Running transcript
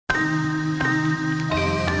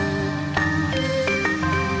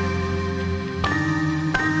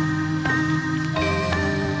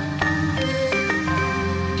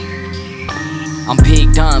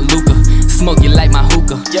Don Luca. Smoke you like my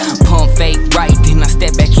hookah. Pump fake right, then I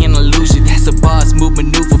step back in illusion. That's a boss move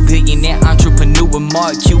maneuver. Billionaire entrepreneur.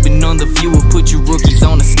 Mark Cuban on the viewer. Put you rookies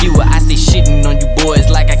on a skewer. I stay shitting on you boys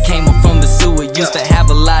like I came up from the sewer. Used to have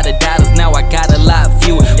a lot of dollars, now I got a lot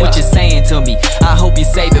fewer. What you saying to me? I hope you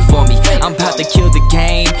save it for me. I'm about to kill the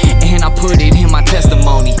game, and I put it in my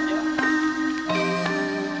testimony.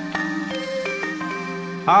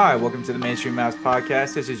 Hi, welcome to the Mainstream Mavs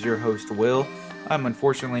podcast. This is your host, Will. I'm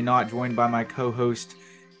unfortunately not joined by my co-host,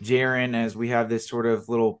 Jaron, as we have this sort of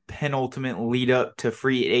little penultimate lead up to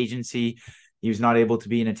free agency. He was not able to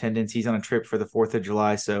be in attendance. He's on a trip for the 4th of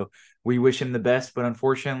July, so we wish him the best, but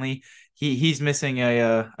unfortunately, he's missing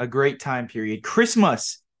a great time period.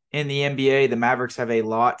 Christmas in the NBA. The Mavericks have a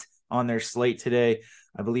lot on their slate today.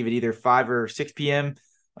 I believe at either 5 or 6 p.m.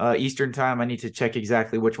 Eastern time. I need to check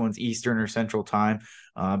exactly which one's Eastern or Central time.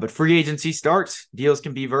 But free agency starts. Deals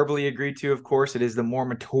can be verbally agreed to, of course. It is the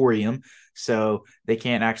moratorium, so they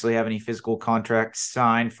can't actually have any physical contracts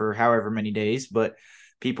signed for however many days, but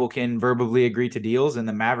people can verbally agree to deals, and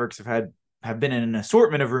the Mavericks have been in an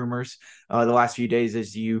assortment of rumors the last few days,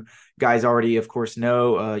 as you guys already, of course,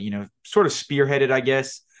 know, sort of spearheaded, I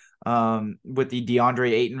guess, with the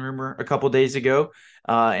DeAndre Ayton rumor a couple days ago.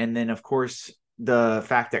 And then, of course, the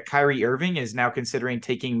fact that Kyrie Irving is now considering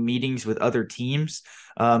taking meetings with other teams,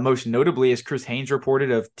 most notably, as Chris Haynes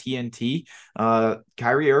reported of TNT,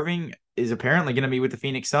 Kyrie Irving is apparently going to meet with the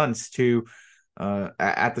Phoenix Suns to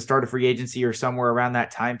at the start of free agency or somewhere around that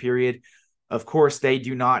time period. Of course, they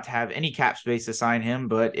do not have any cap space to sign him,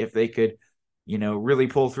 but if they could, really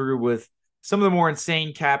pull through with some of the more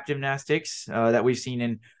insane cap gymnastics that we've seen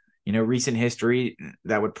in, recent history,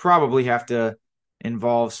 that would probably have to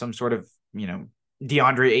involve some sort of,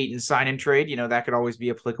 DeAndre Ayton sign and trade, that could always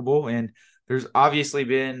be applicable. And there's obviously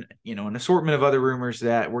been, an assortment of other rumors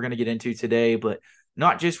that we're going to get into today, but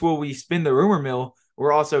not just will we spin the rumor mill,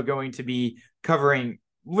 we're also going to be covering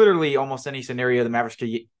literally almost any scenario the Mavericks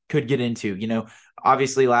could get into.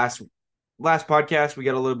 Obviously last podcast, we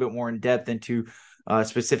got a little bit more in depth into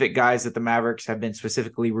specific guys that the Mavericks have been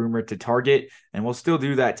specifically rumored to target, and we'll still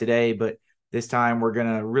do that today, but this time we're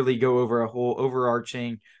going to really go over a whole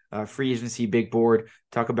overarching free agency big board,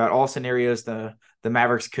 talk about all scenarios the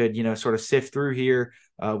Mavericks could, sort of sift through here,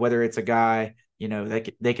 whether it's a guy,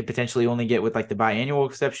 they could potentially only get with like the biannual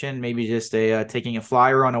exception, maybe just taking a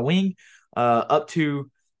flyer on a wing, up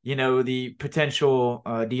to, the potential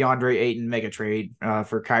DeAndre Ayton mega trade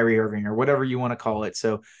for Kyrie Irving or whatever you want to call it.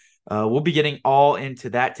 So we'll be getting all into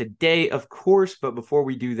that today, of course. But before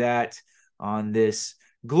we do that, on this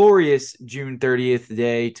glorious June 30th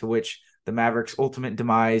day, to which the Mavericks' ultimate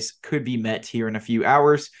demise could be met here in a few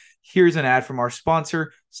hours, here's an ad from our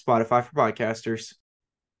sponsor, Spotify for Podcasters.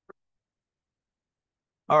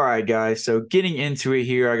 All right, guys. So getting into it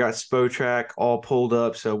here, I got SpoTrack all pulled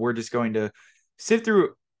up. So we're just going to sift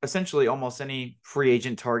through essentially almost any free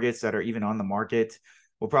agent targets that are even on the market.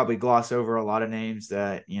 We'll probably gloss over a lot of names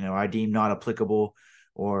that, I deem not applicable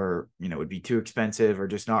or, would be too expensive or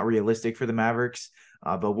just not realistic for the Mavericks.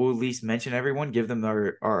 But we'll at least mention everyone, give them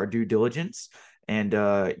our due diligence, and,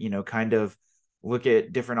 kind of look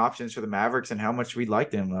at different options for the Mavericks and how much we'd like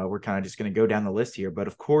them. We're kind of just going to go down the list here. But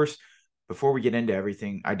of course, before we get into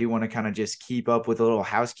everything, I do want to kind of just keep up with a little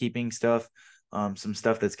housekeeping stuff, some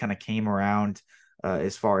stuff that's kind of came around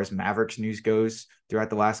as far as Mavericks news goes throughout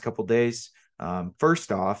the last couple of days.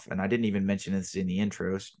 First off, and I didn't even mention this in the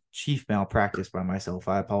intros, chief malpractice by myself,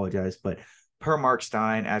 I apologize, but per Mark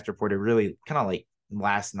Stein, as reported really kind of like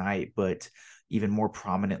last night, but even more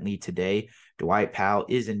prominently today, Dwight Powell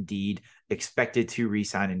is indeed expected to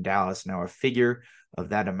re-sign in Dallas. Now, a figure of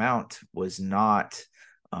that amount was not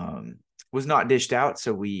dished out,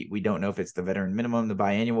 so we don't know if it's the veteran minimum, the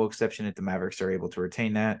biannual exception, if the Mavericks are able to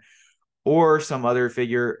retain that, or some other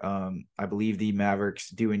figure. I believe the Mavericks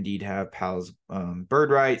do indeed have Powell's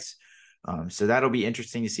bird rights, so that'll be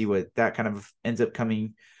interesting to see what that kind of ends up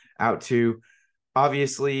coming out to.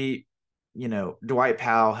 Obviously, Dwight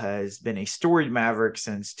Powell has been a storied Maverick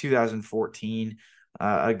since 2014,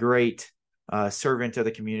 a great servant of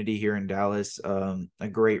the community here in Dallas, a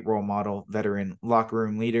great role model, veteran locker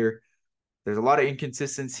room leader. There's a lot of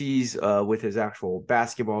inconsistencies with his actual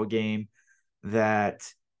basketball game that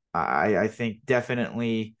I think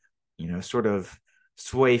definitely, sort of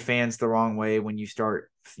sway fans the wrong way when you start,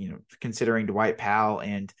 considering Dwight Powell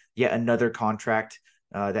and yet another contract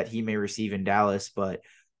that he may receive in Dallas. But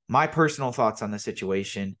my personal thoughts on the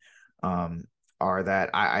situation are that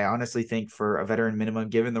I honestly think for a veteran minimum,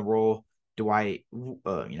 given the role Dwight,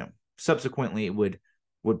 subsequently would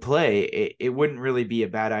play, it wouldn't really be a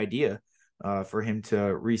bad idea. for him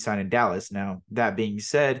to re-sign in Dallas. Now, that being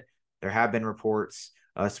said, there have been reports,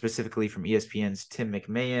 specifically from ESPN's Tim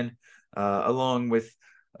McMahon, along with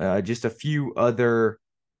just a few other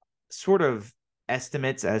sort of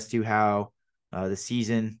estimates as to how the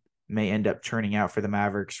season may end up turning out for the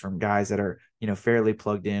Mavericks from guys that are, fairly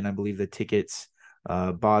plugged in. I believe the tickets,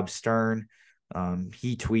 Bob Stern,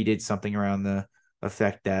 he tweeted something around the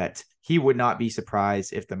effect that he would not be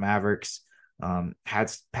surprised if the Mavericks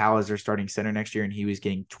had Powell as their starting center next year and he was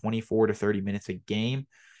getting 24 to 30 minutes a game.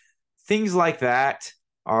 Things like that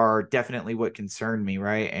are definitely what concerned me,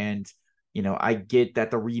 right? And, I get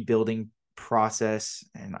that the rebuilding process,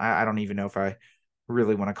 and I don't even know if I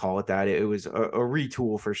really want to call it that. It was a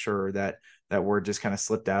retool for sure. That word just kind of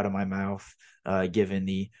slipped out of my mouth, given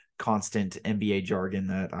the constant NBA jargon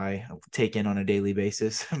that I take in on a daily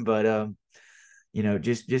basis. But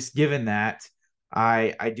just given that,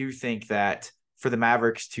 I do think that for the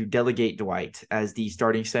Mavericks to delegate Dwight as the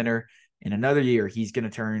starting center in another year, he's going to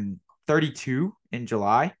turn 32 in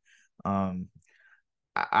July.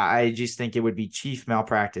 I just think it would be chief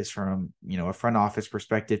malpractice from, a front office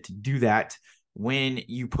perspective to do that when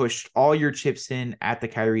you pushed all your chips in at the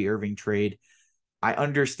Kyrie Irving trade. I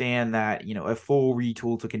understand that, a full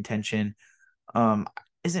retool to contention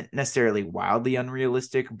isn't necessarily wildly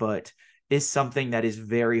unrealistic, but is something that is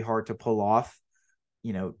very hard to pull off,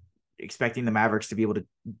 expecting the Mavericks to be able to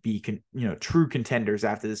be, true contenders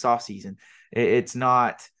after this offseason. It's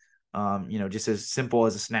not, just as simple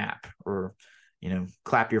as a snap or,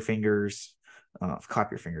 clap your fingers.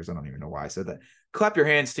 Clap your fingers. I don't even know why I said that. Clap your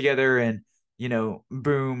hands together and,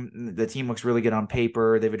 boom, the team looks really good on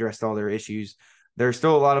paper. They've addressed all their issues. There's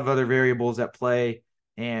still a lot of other variables at play,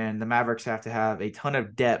 and the Mavericks have to have a ton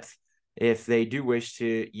of depth if they do wish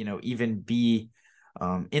to, even be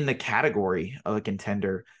in the category of a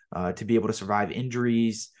contender, to be able to survive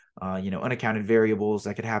injuries, unaccounted variables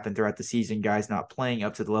that could happen throughout the season, guys not playing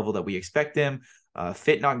up to the level that we expect them,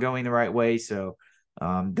 fit not going the right way. So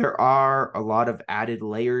there are a lot of added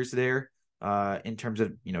layers there in terms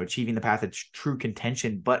of, achieving the path of true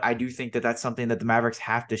contention. But I do think that that's something that the Mavericks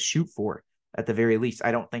have to shoot for at the very least.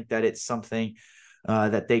 I don't think that it's something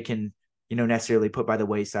that they can, necessarily put by the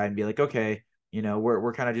wayside and be like, okay,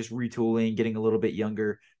 we're kind of just retooling, getting a little bit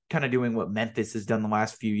younger, kind of doing what Memphis has done the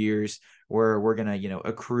last few years, where we're going to,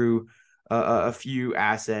 accrue a few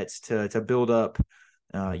assets to build up,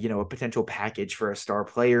 a potential package for a star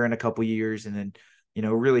player in a couple years. And then,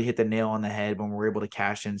 really hit the nail on the head when we're able to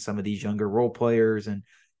cash in some of these younger role players and,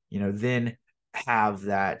 then have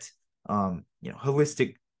that,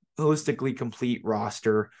 holistically complete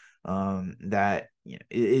roster that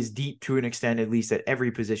is deep to an extent, at least at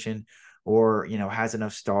every position, or has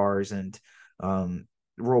enough stars and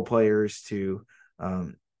role players to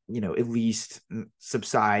at least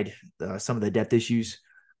subside some of the depth issues.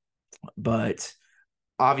 But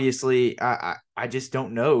obviously, I just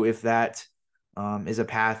don't know if that is a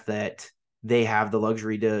path that they have the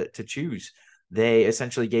luxury to choose. They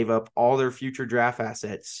essentially gave up all their future draft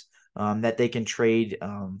assets that they can trade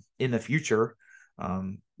in the future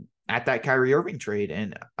at that Kyrie Irving trade.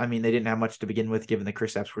 And I mean, they didn't have much to begin with, given the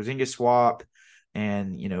Kristaps Porzingis swap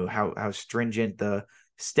and, how stringent the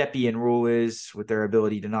Stepien rule is with their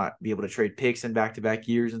ability to not be able to trade picks in back-to-back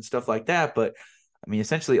years and stuff like that. But I mean,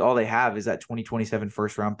 essentially all they have is that 2027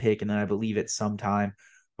 first round pick. And then I believe at some time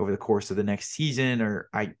over the course of the next season, or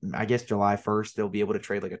I guess July 1st, they'll be able to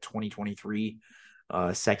trade like a 2023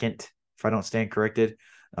 second, if I don't stand corrected.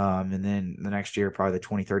 And then the next year, probably the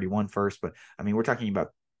 2031 first. But I mean, we're talking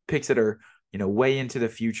about picks that are, way into the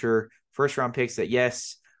future, first round picks that,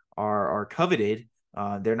 yes, are coveted.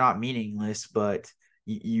 They're not meaningless, but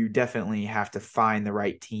you definitely have to find the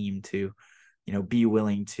right team to, be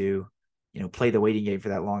willing to, play the waiting game for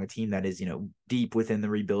that long. A team that is, deep within the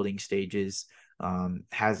rebuilding stages,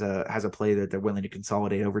 has a play that they're willing to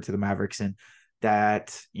consolidate over to the Mavericks. And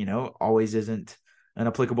that, always isn't an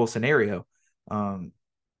applicable scenario.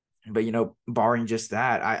 But, barring just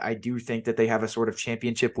that, I do think that they have a sort of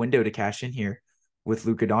championship window to cash in here with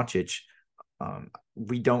Luka Doncic.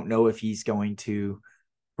 We don't know if he's going to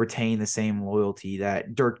retain the same loyalty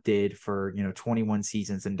that Dirk did for, 21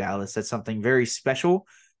 seasons in Dallas. That's something very special.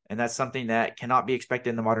 And that's something that cannot be expected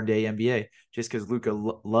in the modern day NBA, just because Luka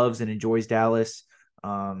loves and enjoys Dallas.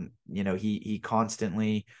 He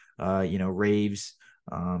constantly, raves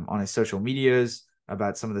on his social medias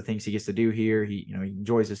about some of the things he gets to do here. He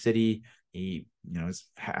enjoys the city. He, is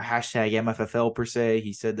hashtag MFFL per se.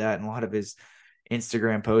 He said that in a lot of his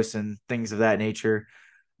Instagram posts and things of that nature.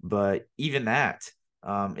 But even that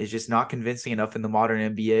is just not convincing enough in the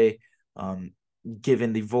modern NBA,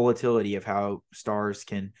 given the volatility of how stars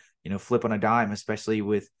can, flip on a dime, especially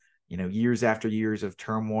with, years after years of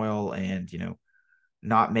turmoil and,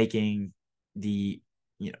 not making the,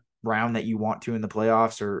 round that you want to in the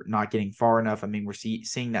playoffs or not getting far enough. I mean, we're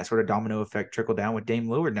seeing that sort of domino effect trickle down with Dame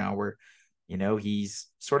Lillard now, where, he's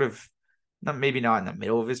sort of maybe not in the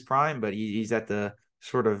middle of his prime, but he's at the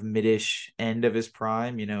sort of midish end of his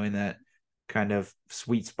prime, in that kind of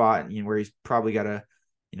sweet spot, where he's probably got a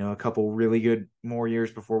couple really good more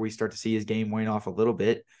years before we start to see his game wane off a little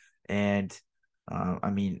bit. And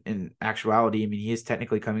I mean, in actuality, I mean, he is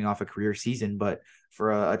technically coming off a career season, but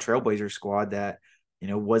for a Trailblazer squad that,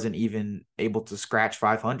 wasn't even able to scratch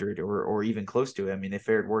 500 or even close to it. I mean, they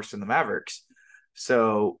fared worse than the Mavericks.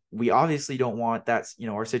 So we obviously don't want that's,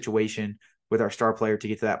 our situation with our star player to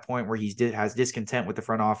get to that point where has discontent with the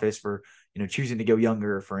front office for, choosing to go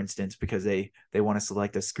younger, for instance, because they want to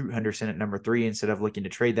select a Scoot Henderson at number 3 instead of looking to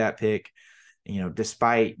trade that pick,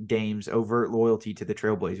 despite Dame's overt loyalty to the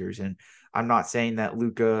Trailblazers. And I'm not saying that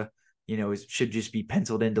Luka, should just be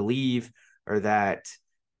penciled in to leave, or that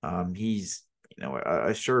he's,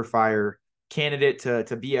 a surefire candidate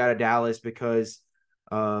to be out of Dallas because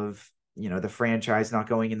of, the franchise not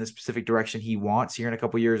going in the specific direction he wants here in a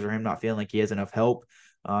couple of years, or him not feeling like he has enough help.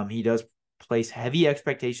 He does place heavy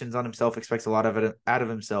expectations on himself, expects a lot of it out of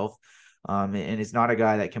himself, and is not a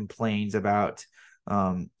guy that complains about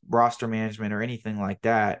roster management or anything like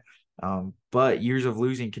that. But years of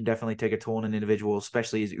losing can definitely take a toll on an individual,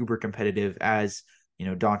 especially as uber competitive as,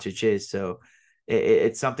 Doncic is. So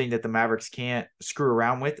it's something that the Mavericks can't screw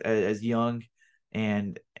around with as young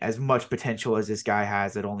and as much potential as this guy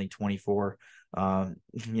has at only 24,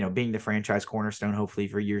 being the franchise cornerstone, hopefully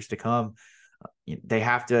for years to come. They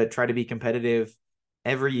have to try to be competitive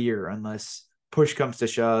every year unless push comes to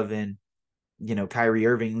shove and, Kyrie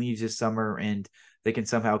Irving leaves this summer and they can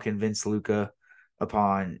somehow convince Luka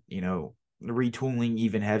upon, retooling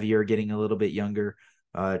even heavier, getting a little bit younger,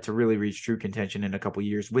 to really reach true contention in a couple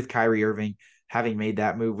years. With Kyrie Irving having made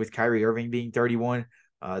that move, with Kyrie Irving being 31,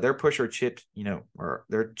 their push or chips, or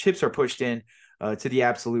their chips are pushed in to the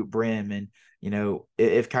absolute brim. And,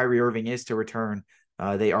 if Kyrie Irving is to return,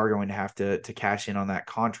 they are going to have to cash in on that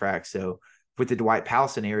contract. So with the Dwight Powell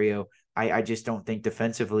scenario, I just don't think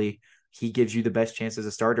defensively he gives you the best chance as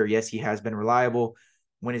a starter. Yes, he has been reliable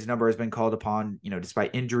when his number has been called upon,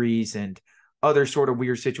 despite injuries and other sort of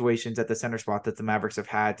weird situations at the center spot that the Mavericks have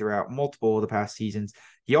had throughout multiple of the past seasons.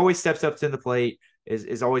 He always steps up to the plate,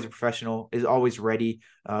 is always a professional, is always ready,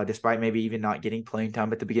 despite maybe even not getting playing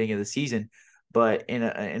time at the beginning of the season. But in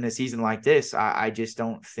a season like this, I just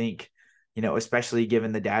don't think, especially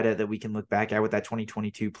given the data that we can look back at with that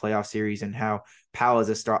 2022 playoff series and how Powell is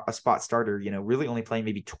a spot starter, really only playing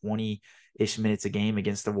maybe 20-ish minutes a game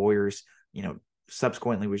against the Warriors,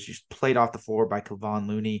 subsequently was just played off the floor by Kevon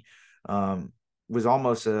Looney, was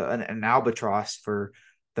almost an albatross for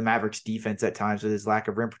the Mavericks defense at times with his lack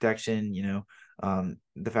of rim protection,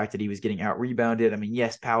 the fact that he was getting out rebounded. I mean,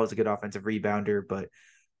 yes, Powell is a good offensive rebounder, but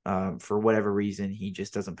for whatever reason, he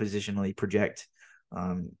just doesn't positionally project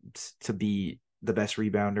to be the best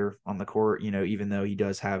rebounder on the court, even though he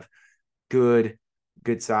does have good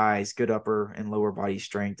size, good upper and lower body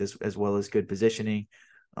strength, as well as good positioning.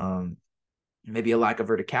 Maybe a lack of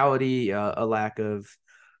verticality, a lack of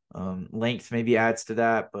length maybe adds to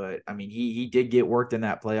that. But I mean, he did get worked in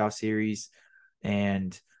that playoff series.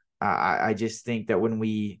 And I just think that when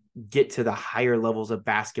we get to the higher levels of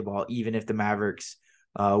basketball, even if the Mavericks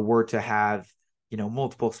were to have,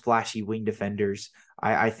 multiple splashy wing defenders,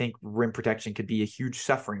 I think rim protection could be a huge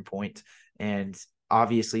suffering point. And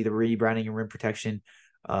obviously the rebounding and rim protection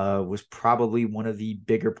was probably one of the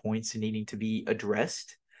bigger points needing to be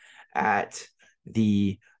addressed at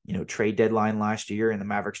the trade deadline last year, and the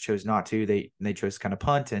Mavericks chose not to. They chose to kind of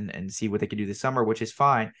punt and see what they could do this summer, which is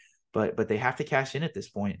fine. But they have to cash in at this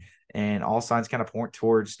point, and all signs kind of point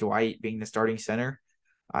towards Dwight being the starting center.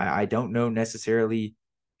 I don't know necessarily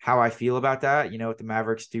how I feel about that. If the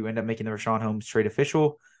Mavericks do end up making the Richaun Holmes trade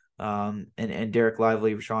official, and Derek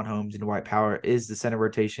Lively, Richaun Holmes, and Dwight Powell is the center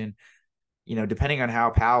rotation. Depending on how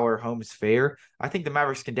Powell or Holmes fare, I think the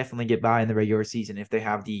Mavericks can definitely get by in the regular season if they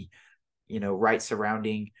have the right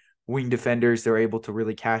surrounding wing defenders. They're able to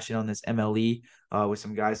really cash in on this MLE with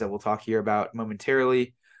some guys that we'll talk here about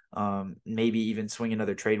momentarily. Maybe even swing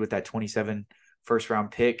another trade with that 27 first round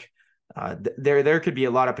pick. There could be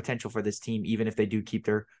a lot of potential for this team, even if they do keep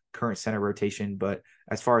their current center rotation. But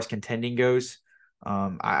as far as contending goes,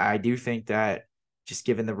 I do think that just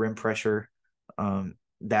given the rim pressure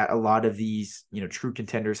that a lot of these, true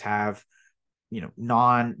contenders have,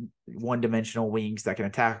 non one-dimensional wings that can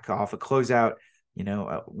attack off a closeout,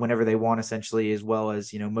 whenever they want, essentially, as well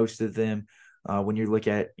as, most of them when you look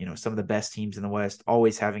at, some of the best teams in the West,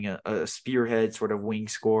 always having a spearhead sort of wing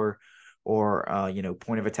scorer or,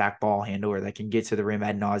 point of attack ball handler that can get to the rim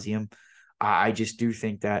ad nauseum. I just do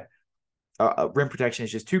think that rim protection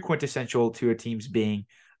is just too quintessential to a team's being,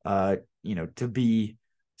 to be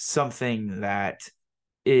something that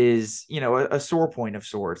is, a sore point of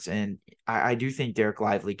sorts. And I do think Derek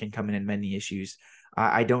Lively can come in and mend the issues.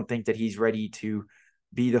 I don't think that he's ready to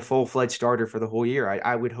be the full-fledged starter for the whole year.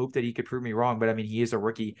 I would hope that he could prove me wrong, but I mean, he is a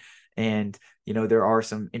rookie, and, there are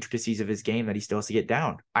some intricacies of his game that he still has to get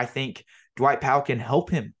down. I think Dwight Powell can help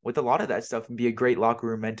him with a lot of that stuff and be a great locker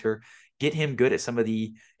room mentor, get him good at some of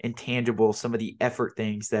the intangibles, some of the effort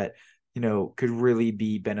things that, could really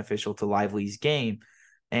be beneficial to Lively's game.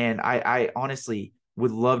 And I honestly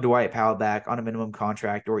would love Dwight Powell back on a minimum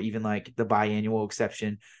contract, or even like the biannual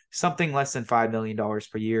exception, something less than $5 million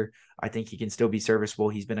per year. I think he can still be serviceable.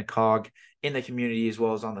 He's been a cog in the community as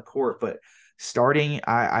well as on the court, but starting,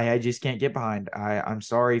 I just can't get behind. I'm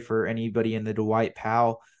sorry for anybody in the Dwight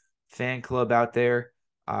Powell fan club out there.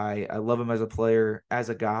 I love him as a player, as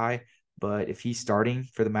a guy, but if he's starting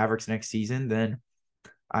for the Mavericks next season, then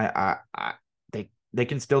they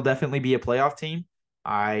can still definitely be a playoff team.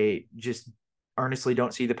 I just earnestly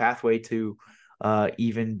don't see the pathway to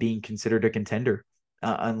even being considered a contender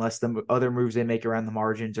unless the other moves they make around the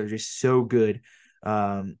margins are just so good.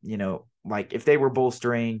 Like if they were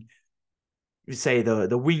bolstering, say,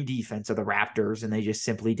 the wing defense of the Raptors, and they just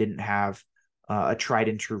simply didn't have a tried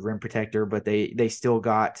and true rim protector, but they still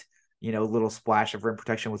got, a little splash of rim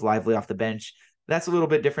protection with Lively off the bench. That's a little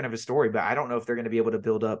bit different of a story, but I don't know if they're going to be able to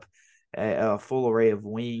build up a full array of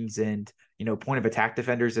wings and, point of attack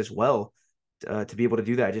defenders as well to be able to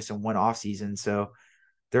do that just in one off season. So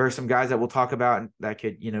there are some guys that we'll talk about that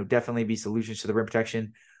could, definitely be solutions to the rim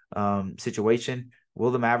protection situation.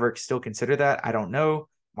 Will the Mavericks still consider that? I don't know.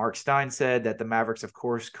 Mark Stein said that the Mavericks, of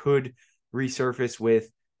course, could resurface with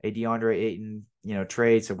a DeAndre Ayton,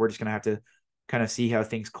 trade. So we're just going to have to kind of see how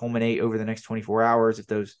things culminate over the next 24 hours. If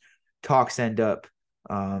those talks end up,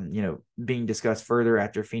 being discussed further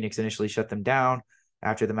after Phoenix initially shut them down,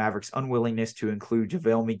 after the Mavericks' unwillingness to include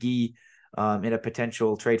JaVale McGee in a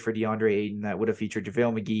potential trade for DeAndre Ayton that would have featured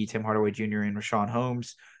JaVale McGee, Tim Hardaway Jr., and Rashawn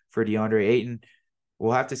Holmes for DeAndre Ayton.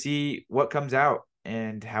 We'll have to see what comes out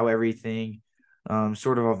and how everything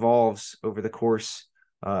sort of evolves over the course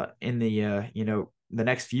in the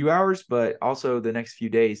next few hours, but also the next few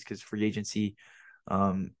days, because free agency,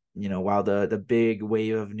 while the big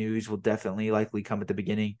wave of news will definitely likely come at the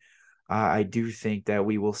beginning, I do think that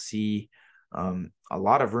we will see a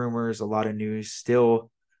lot of rumors, a lot of news still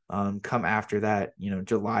come after that,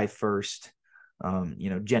 July 1st,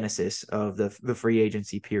 genesis of the free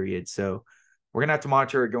agency period. So we're going to have to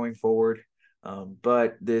monitor it going forward.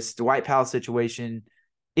 But this Dwight Powell situation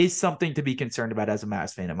is something to be concerned about as a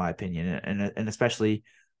Mavs fan, in my opinion, and especially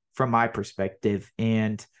from my perspective.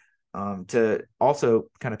 And to also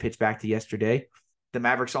kind of pitch back to yesterday, the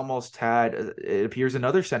Mavericks almost had, it appears,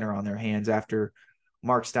 another center on their hands after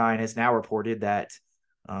Mark Stein has now reported that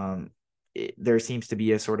there seems to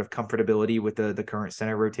be a sort of comfortability with the current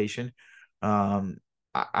center rotation.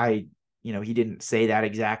 He didn't say that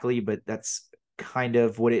exactly, but that's kind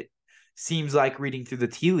of what it seems like reading through the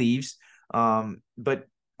tea leaves. But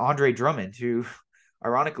Andre Drummond, who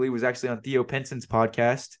ironically was actually on Theo Penson's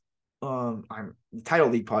podcast, Title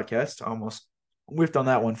League podcast, almost whiffed on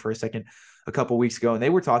that one for a second a couple weeks ago, and they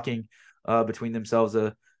were talking between themselves,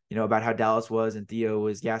 about how Dallas was, and Theo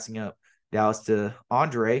was gassing up Dallas to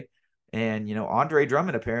Andre, and Andre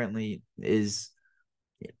Drummond apparently is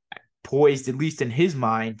poised, at least in his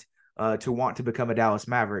mind, to want to become a Dallas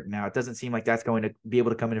Maverick. Now, it doesn't seem like that's going to be able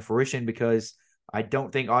to come into fruition, because I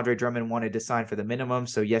don't think Andre Drummond wanted to sign for the minimum.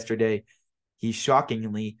 So yesterday, he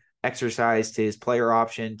shockingly exercised his player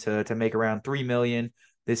option to make around $3 million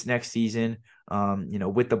this next season,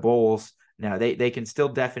 with the Bulls. Now, they can still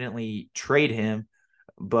definitely trade him,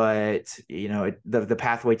 but, the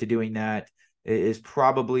pathway to doing that is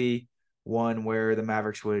probably one where the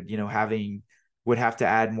Mavericks would have to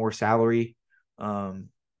add more salary, to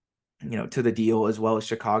the deal, as well as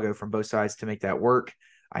Chicago, from both sides to make that work.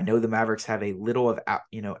 I know the Mavericks have a little of,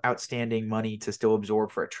 outstanding money to still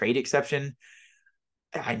absorb for a trade exception.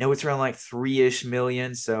 I know it's around like $3-ish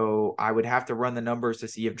million. So I would have to run the numbers to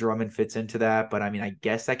see if Drummond fits into that. But I mean, I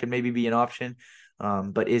guess that could maybe be an option.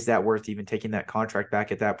 But is that worth even taking that contract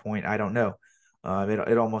back at that point? I don't know.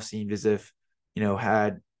 It almost seemed as if,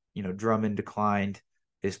 had, Drummond declined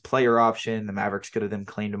his player option, the Mavericks could have then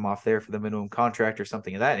claimed him off there for the minimum contract or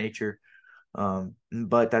something of that nature.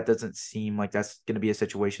 But that doesn't seem like that's going to be a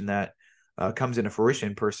situation that comes into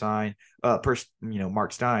fruition per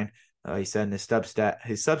Mark Stein. He said in his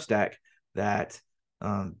Substack that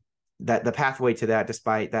that the pathway to that,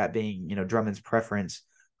 despite that being Drummond's preference,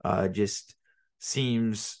 just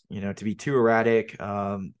seems to be too erratic,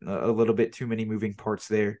 a little bit too many moving parts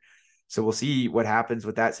there. So we'll see what happens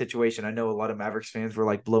with that situation. I know a lot of Mavericks fans were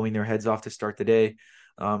like blowing their heads off to start the day,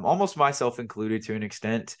 almost myself included to an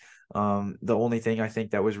extent. The only thing I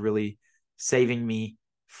think that was really saving me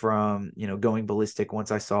from going ballistic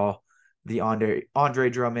once I saw the Andre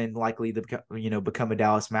Drummond likely to become a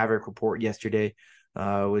Dallas Maverick report yesterday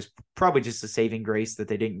was probably just a saving grace that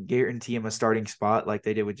they didn't guarantee him a starting spot like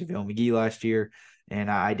they did with JaVale McGee last year.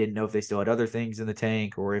 And I didn't know if they still had other things in the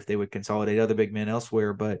tank or if they would consolidate other big men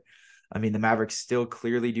elsewhere. But I mean, the Mavericks still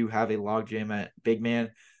clearly do have a logjam at big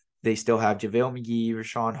man. They still have JaVale McGee,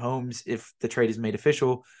 Rashawn Holmes, if the trade is made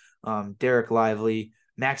official, Derek Lively,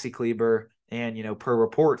 Maxi Kleber, and, per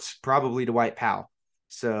reports, probably Dwight Powell.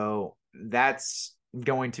 So that's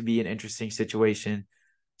going to be an interesting situation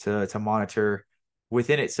to monitor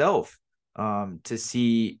within itself, to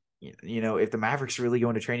see, if the Mavericks really go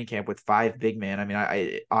into training camp with 5 big men. I mean,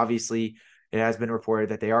 I obviously it has been reported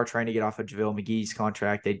that they are trying to get off of JaVale McGee's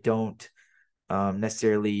contract. They don't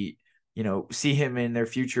necessarily, see him in their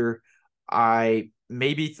future. I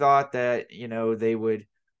maybe thought that, they would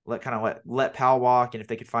let Powell walk, and if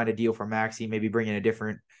they could find a deal for Maxi, maybe bring in a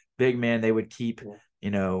different big man, they would keep,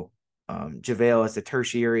 JaVale as the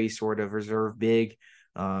tertiary sort of reserve big.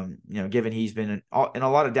 Given he's been in a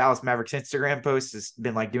lot of Dallas Mavericks Instagram posts, has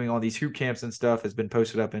been like doing all these hoop camps and stuff, has been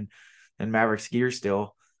posted up in Mavericks gear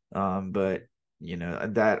still. But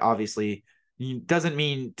that obviously doesn't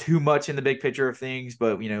mean too much in the big picture of things,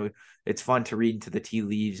 but it's fun to read into the tea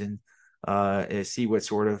leaves and see what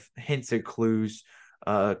sort of hints and clues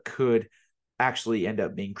could actually end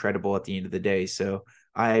up being credible at the end of the day. So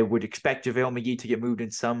I would expect JaVale McGee to get moved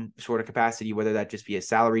in some sort of capacity, whether that just be a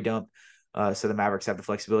salary dump. So the Mavericks have the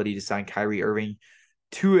flexibility to sign Kyrie Irving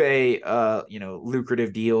to a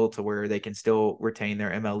lucrative deal to where they can still retain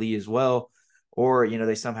their MLE as well, or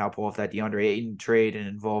they somehow pull off that DeAndre Ayton trade and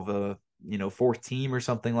involve a 4th team or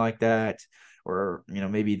something like that, or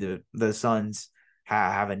maybe the Suns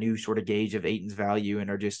have a new sort of gauge of Ayton's value and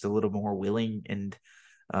are just a little more willing and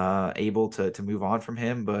able to move on from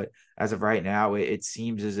him. But as of right now, it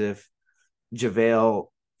seems as if JaVale,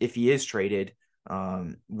 if he is traded,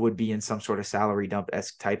 would be in some sort of salary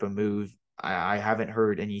dump-esque type of move. I haven't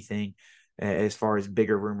heard anything as far as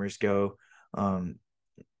bigger rumors go,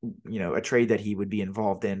 a trade that he would be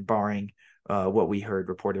involved in, barring what we heard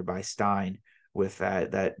reported by Stein with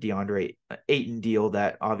that DeAndre Ayton deal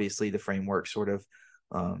that obviously the framework sort of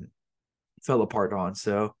fell apart on.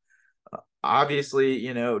 So obviously,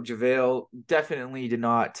 JaVale definitely did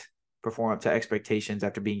not perform up to expectations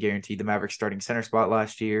after being guaranteed the Mavericks starting center spot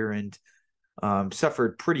last year, and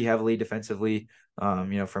suffered pretty heavily defensively,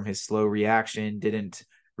 from his slow reaction, didn't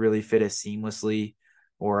really fit as seamlessly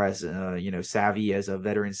or as, savvy as a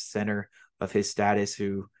veteran center of his status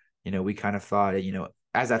who, we kind of thought,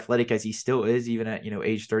 as athletic as he still is, even at,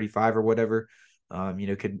 age 35 or whatever,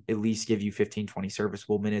 could at least give you 15, 20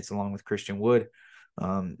 serviceable minutes along with Christian Wood.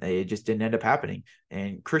 It just didn't end up happening.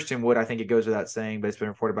 And Christian Wood, I think it goes without saying, but it's been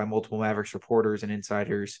reported by multiple Mavericks reporters and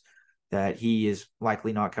insiders that he is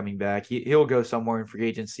likely not coming back. He'll go somewhere in free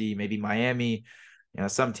agency, maybe Miami,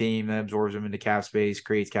 some team that absorbs him into cap space,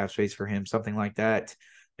 creates cap space for him, something like that.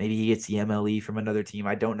 Maybe he gets the MLE from another team.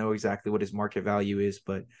 I don't know exactly what his market value is,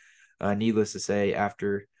 but needless to say,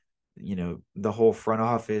 after, the whole front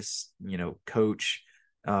office, coach,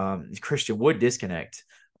 Christian Wood disconnect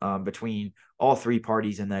between all 3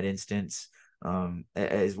 parties in that instance,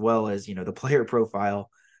 as well as, the player profile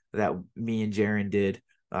that me and Jaron did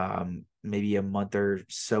maybe a month or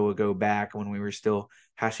so ago back when we were still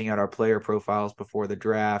hashing out our player profiles before the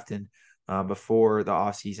draft and before the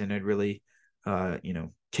offseason had really,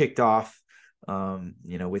 kicked off,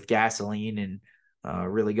 with gasoline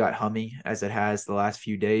and really got humming as it has the last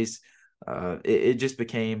few days. It just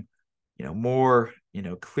became, more,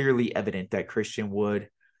 clearly evident that Christian would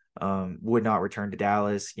not return to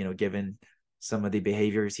Dallas, given some of the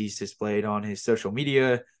behaviors he's displayed on his social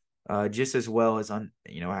media, just as well as on,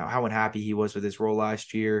 how unhappy he was with his role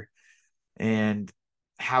last year and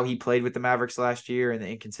how he played with the Mavericks last year and the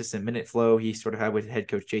inconsistent minute flow he sort of had with head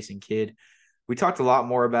coach Jason Kidd. We talked a lot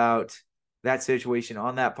more about that situation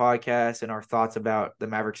on that podcast and our thoughts about the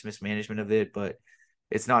Mavericks mismanagement of it, but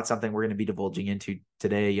it's not something we're going to be divulging into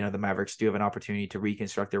today. The Mavericks do have an opportunity to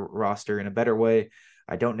reconstruct their roster in a better way.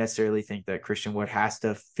 I don't necessarily think that Christian Wood has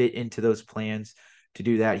to fit into those plans to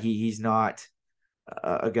do that. He's not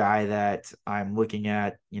a guy that I'm looking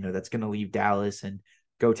at, that's going to leave Dallas and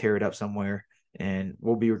go tear it up somewhere and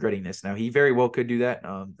we'll be regretting this. Now, he very well could do that,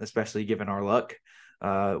 especially given our luck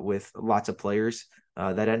with lots of players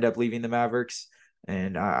that end up leaving the Mavericks.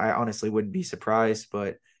 And I honestly wouldn't be surprised,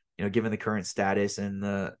 but given the current status and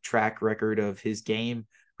the track record of his game,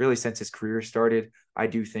 really since his career started, I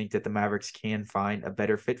do think that the Mavericks can find a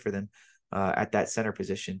better fit for them at that center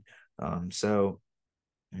position. So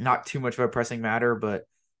not too much of a pressing matter, but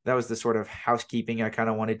that was the sort of housekeeping I kind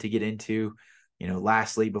of wanted to get into.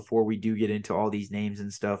 Lastly, before we do get into all these names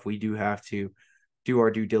and stuff, we do have to do our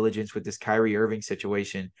due diligence with this Kyrie Irving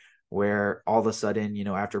situation, where all of a sudden,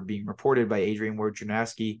 after being reported by Adrian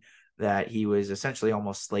Wojnarowski that he was essentially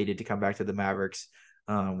almost slated to come back to the Mavericks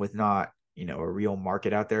with not, a real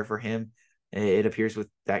market out there for him, it appears with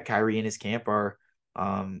that Kyrie and his camp are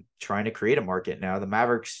trying to create a market. Now, the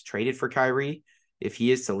Mavericks traded for Kyrie. If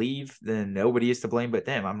he is to leave, then nobody is to blame but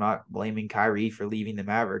them. I'm not blaming Kyrie for leaving the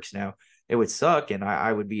Mavericks. Now, it would suck, and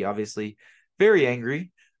I would be obviously very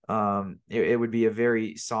angry. It would be a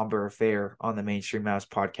very somber affair on the Mainstream Mouse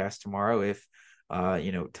podcast tomorrow if,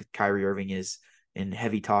 Kyrie Irving is in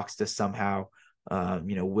heavy talks to somehow,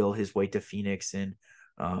 will his way to Phoenix and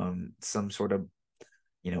some sort of,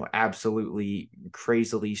 absolutely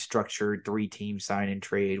crazily structured 3-team sign and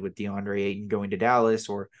trade with DeAndre Ayton going to Dallas,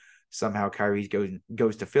 or somehow Kyrie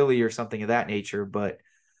goes to Philly or something of that nature. But,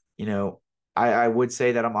 I would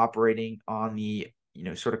say that I'm operating on the,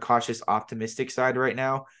 sort of cautious optimistic side right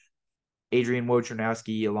now. Adrian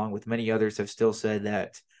Wojnarowski, along with many others, have still said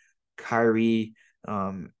that Kyrie,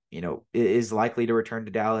 is likely to return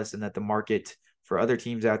to Dallas, and that the market for other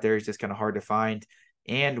teams out there is just kind of hard to find.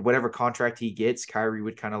 And whatever contract he gets, Kyrie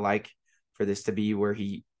would kind of like for this to be where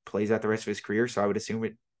he plays out the rest of his career. So I would assume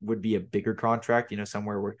it would be a bigger contract,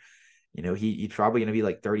 somewhere where, he's probably going to be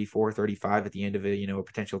like 34, 35 at the end of a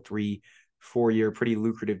potential 3-4 year, pretty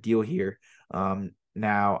lucrative deal here.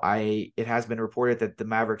 Now it has been reported that the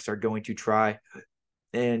Mavericks are going to try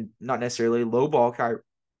and not necessarily lowball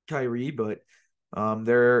Kyrie, but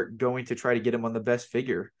they're going to try to get him on the best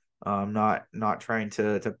figure. Not trying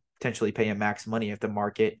to potentially pay him max money if the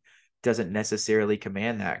market doesn't necessarily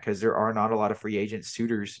command that, because there are not a lot of free agent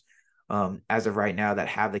suitors as of right now that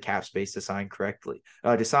have the cap space to sign correctly,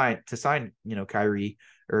 to sign, Kyrie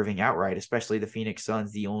Irving outright, especially the Phoenix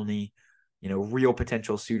Suns, the only, real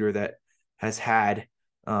potential suitor that has had,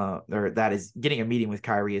 or that is getting a meeting with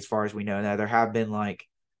Kyrie as far as we know. Now, there have been like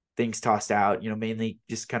things tossed out, mainly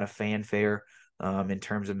just kind of fanfare in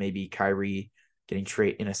terms of maybe Kyrie getting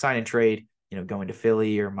trade in a sign and trade, going to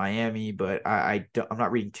Philly or Miami, but I'm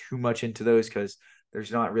not reading too much into those because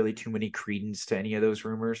there's not really too many credence to any of those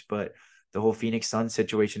rumors. But the whole Phoenix Suns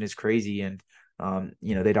situation is crazy, and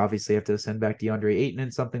they'd obviously have to send back DeAndre Ayton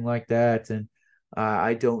and something like that. And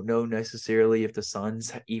I don't know necessarily if the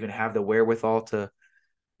Suns even have the wherewithal to,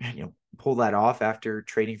 pull that off after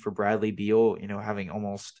trading for Bradley Beal, having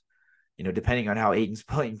almost, depending on how Ayton's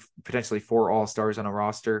playing, potentially 4 All-Stars on a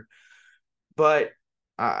roster. But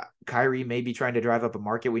Kyrie may be trying to drive up a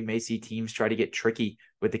market. We may see teams try to get tricky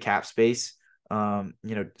with the cap space,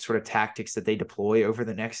 sort of tactics that they deploy over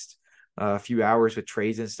the next few hours with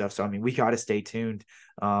trades and stuff. So, I mean, we got to stay tuned.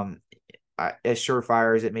 As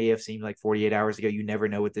surefire as it may have seemed like 48 hours ago, you never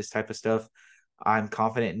know with this type of stuff. I'm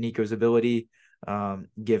confident in Nico's ability,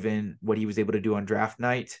 given what he was able to do on draft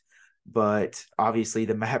night. But obviously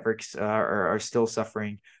the Mavericks are still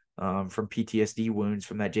suffering from PTSD wounds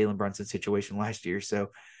from that Jalen Brunson situation last year. So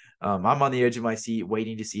I'm on the edge of my seat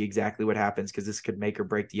waiting to see exactly what happens, because this could make or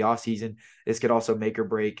break the offseason. This could also make or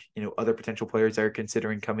break, other potential players that are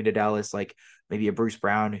considering coming to Dallas, like maybe a Bruce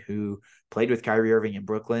Brown who played with Kyrie Irving in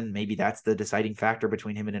Brooklyn. Maybe that's the deciding factor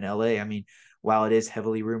between him and in LA. I mean, while it is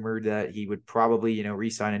heavily rumored that he would probably,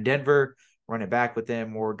 re-sign in Denver, run it back with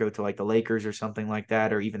them, or go to like the Lakers or something like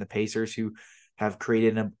that, or even the Pacers, who have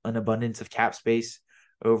created an abundance of cap space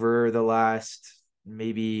over the last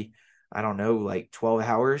maybe, I don't know, like 12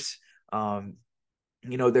 hours.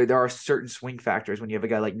 There are certain swing factors when you have a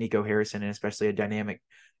guy like Nico Harrison, and especially a dynamic,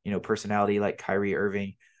 personality like Kyrie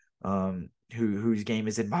Irving, whose game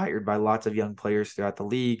is admired by lots of young players throughout the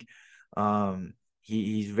league.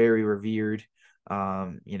 He's very revered,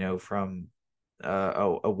 from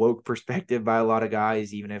a woke perspective by a lot of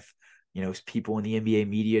guys, even if, people in the NBA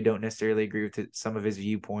media don't necessarily agree with some of his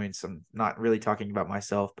viewpoints. I'm not really talking about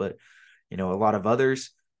myself, but, a lot of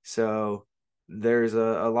others. So there's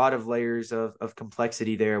a lot of layers of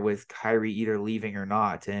complexity there with Kyrie either leaving or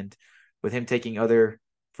not. And with him taking other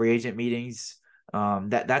free agent meetings,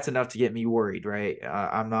 that's enough to get me worried, right?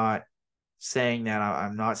 I'm not saying that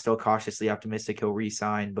I'm not still cautiously optimistic he'll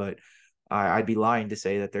re-sign, but I'd be lying to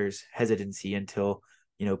say that there's hesitancy until,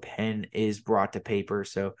 pen is brought to paper.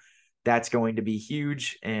 So that's going to be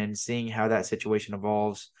huge. And seeing how that situation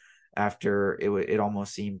evolves after it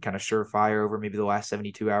almost seemed kind of surefire over maybe the last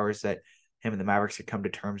 72 hours that him and the Mavericks could come to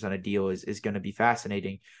terms on a deal is going to be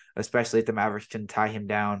fascinating, especially if the Mavericks can tie him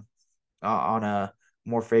down on a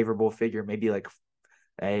more favorable figure, maybe like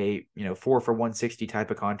a 4 for 160 type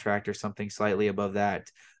of contract or something slightly above that.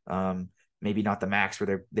 Maybe not the max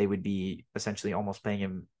where they would be essentially almost paying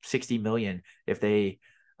him 60 million if they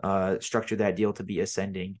structured that deal to be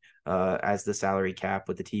ascending as the salary cap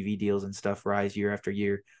with the TV deals and stuff rise year after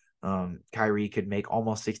year. Kyrie could make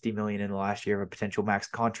almost 60 million in the last year of a potential max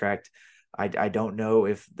contract. I don't know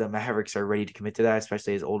if the Mavericks are ready to commit to that,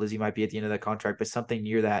 especially as old as he might be at the end of that contract, but something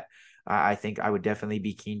near that, I think I would definitely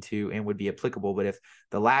be keen to and would be applicable. But if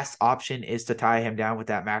the last option is to tie him down with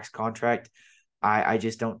that max contract, I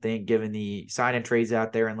just don't think, given the sign and trades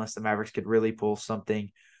out there, unless the Mavericks could really pull something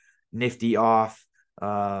nifty off,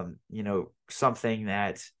 something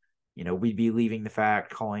that, we'd be leaving the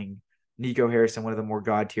fact calling Nico Harrison one of the more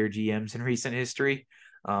god tier GMs in recent history.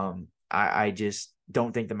 I just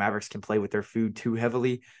don't think the Mavericks can play with their food too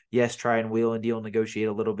heavily. Yes, try and wheel and deal, negotiate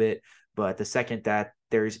a little bit, but the second that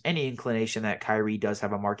there's any inclination that Kyrie does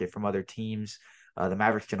have a market from other teams, the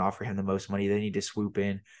Mavericks can offer him the most money. They need to swoop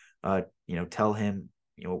in, tell him,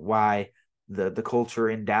 why the culture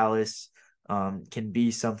in Dallas can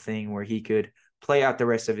be something where he could play out the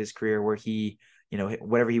rest of his career, where he,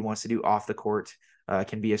 whatever he wants to do off the court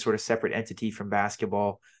can be a sort of separate entity from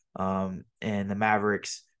basketball. And the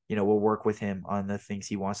Mavericks, will work with him on the things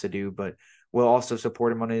he wants to do, but we'll also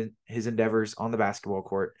support him on his endeavors on the basketball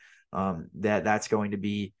court. That's going to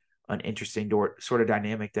be an interesting sort of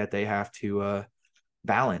dynamic that they have to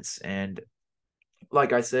balance. And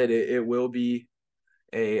like I said, it will be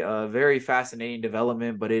a very fascinating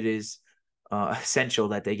development, but it is essential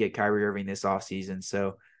that they get Kyrie Irving this offseason.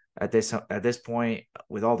 So at this point,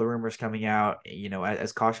 with all the rumors coming out,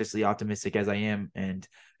 as cautiously optimistic as I am, and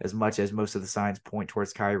as much as most of the signs point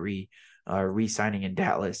towards Kyrie re-signing in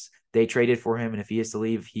Dallas, they traded for him, and if he is to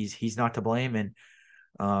leave, he's not to blame. And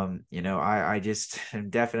I just am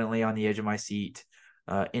definitely on the edge of my seat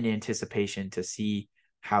in anticipation to see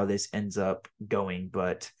how this ends up going.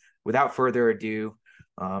 But without further ado,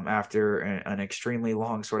 after an extremely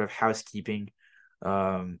long sort of housekeeping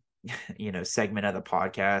segment of the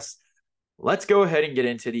podcast, let's go ahead and get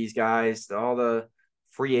into these guys, all the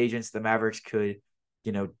free agents the Mavericks could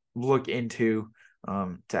look into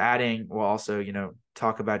to adding. We'll also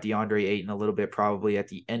talk about DeAndre Ayton a little bit probably at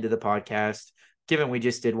the end of the podcast, given we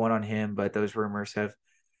just did one on him, but those rumors have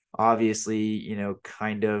obviously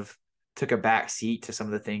kind of took a back seat to some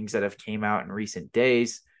of the things that have came out in recent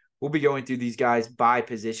days. We'll be going through these guys by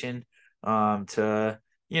position to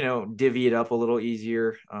divvy it up a little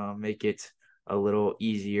easier, make it a little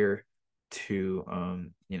easier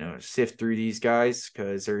to sift through these guys,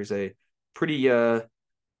 because there's a pretty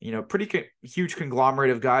huge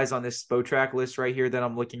conglomerate of guys on this Spotrac list right here that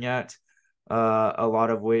I'm looking at, a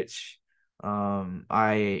lot of which it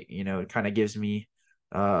kind of gives me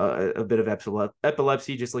a bit of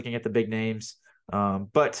epilepsy just looking at the big names,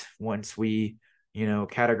 but once we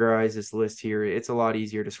categorize this list here, it's a lot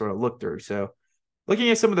easier to sort of look through. So looking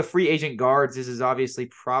at some of the free agent guards, this is obviously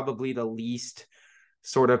probably the least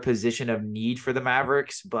sort of position of need for the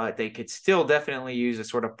Mavericks, but they could still definitely use a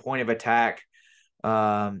sort of point of attack,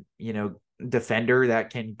 defender that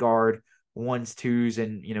can guard ones, twos,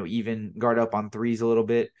 and, even guard up on threes a little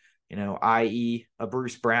bit, i.e. a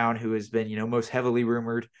Bruce Brown, who has been, most heavily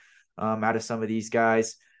rumored out of some of these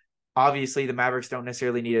guys. Obviously, the Mavericks don't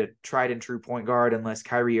necessarily need a tried and true point guard unless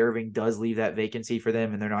Kyrie Irving does leave that vacancy for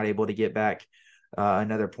them and they're not able to get back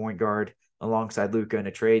another point guard alongside Luka in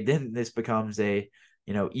a trade. Then this becomes a,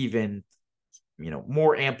 even,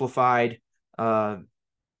 more amplified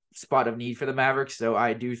spot of need for the Mavericks. So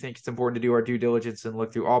I do think it's important to do our due diligence and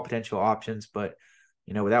look through all potential options. But,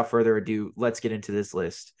 without further ado, let's get into this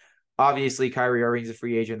list. Obviously, Kyrie Irving is a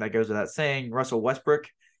free agent. That goes without saying. Russell Westbrook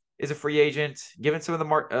is a free agent. Given some of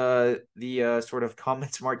the sort of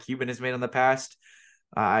comments Mark Cuban has made in the past,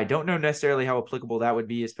 I don't know necessarily how applicable that would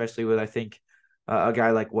be, especially with, I think, a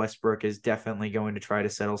guy like Westbrook is definitely going to try to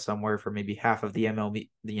settle somewhere for maybe half of the MLB,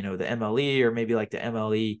 the MLE, or maybe like the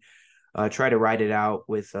MLE, try to ride it out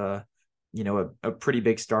with, a pretty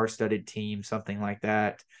big star-studded team, something like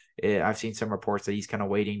that. I've seen some reports that he's kind of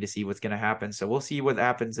waiting to see what's going to happen. So we'll see what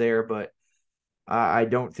happens there, but I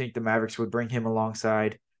don't think the Mavericks would bring him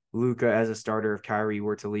alongside Luka as a starter if Kyrie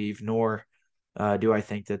were to leave, nor do I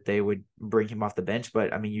think that they would bring him off the bench.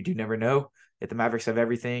 But I mean, you do never know. If the Mavericks have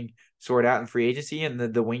everything sorted out in free agency and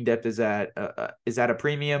the wing depth is at a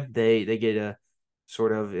premium, they get a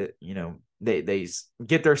sort of they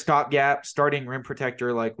get their stopgap starting rim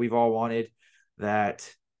protector like we've all wanted, that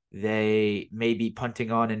they may be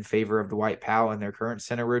punting on in favor of Dwight Powell in their current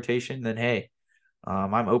center rotation, then hey,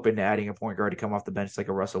 I'm open to adding a point guard to come off the bench like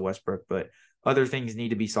a Russell Westbrook. But other things need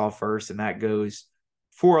to be solved first, and that goes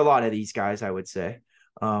for a lot of these guys, I would say.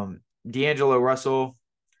 D'Angelo Russell,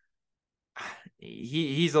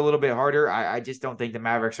 he's a little bit harder. I just don't think the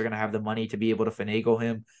Mavericks are going to have the money to be able to finagle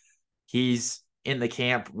him. He's in the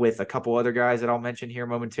camp with a couple other guys that I'll mention here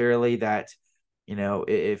momentarily that,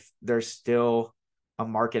 if there's still a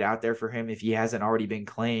market out there for him, if he hasn't already been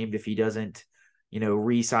claimed, if he doesn't,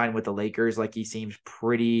 re-sign with the Lakers like he seems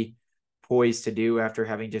pretty poised to do after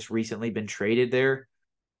having just recently been traded there,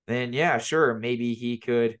 then yeah, sure, maybe he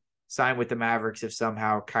could sign with the Mavericks if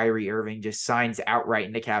somehow Kyrie Irving just signs outright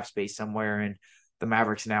into cap space somewhere, and the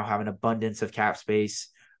Mavericks now have an abundance of cap space,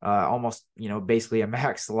 almost, basically a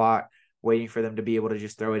max slot waiting for them to be able to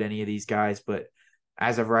just throw at any of these guys. But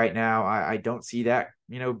as of right now, I don't see that,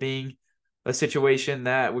 being a situation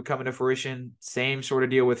that would come into fruition. Same sort of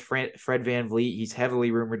deal with Fred VanVleet. He's heavily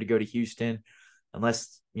rumored to go to Houston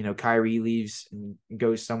unless, Kyrie leaves and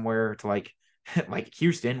goes somewhere to like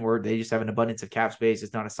Houston, where they just have an abundance of cap space.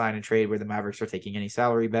 It's not a sign and trade where the Mavericks are taking any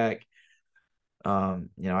salary back.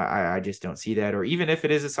 I just don't see that. Or even if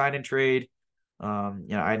it is a sign and trade,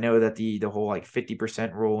 I know that the whole like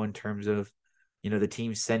 50% rule in terms of, the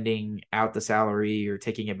team sending out the salary or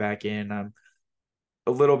taking it back in. I'm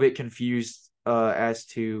a little bit confused as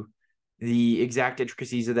to the exact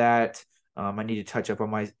intricacies of that. I need to touch up on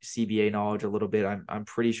my CBA knowledge a little bit. I'm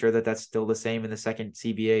pretty sure that that's still the same in the second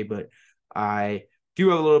CBA, but I do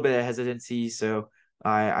have a little bit of hesitancy. So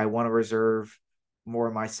I want to reserve more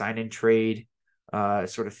of my sign and trade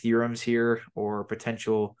sort of theorems here, or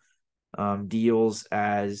potential deals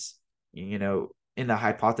as, in the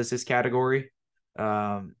hypothesis category.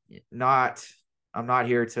 I'm not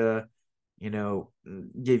here to,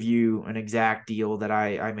 give you an exact deal that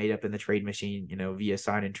I made up in the trade machine, via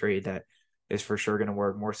sign and trade that is for sure going to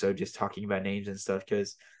work. More so just talking about names and stuff,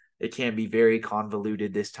 because it can be very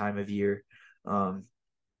convoluted this time of year,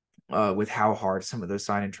 with how hard some of those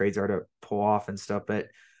sign and trades are to pull off and stuff. But,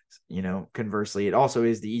 conversely, it also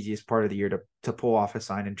is the easiest part of the year to pull off a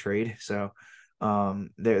sign and trade. So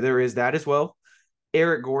there is that as well.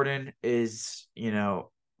 Eric Gordon is,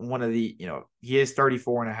 one of the, he is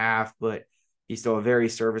 34.5, but he's still a very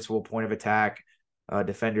serviceable point of attack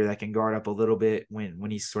defender that can guard up a little bit when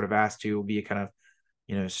he's sort of asked to. Will be a kind of,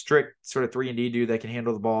 strict sort of 3-and-D dude that can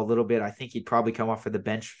handle the ball a little bit. I think he'd probably come off for the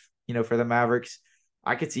bench, for the Mavericks.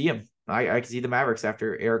 I could see him. I could see the Mavericks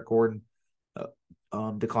after Eric Gordon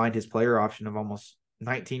declined his player option of almost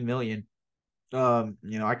 $19 million.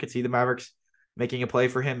 I could see the Mavericks making a play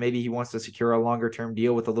for him. Maybe he wants to secure a longer term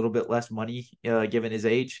deal with a little bit less money, given his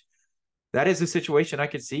age. That is a situation I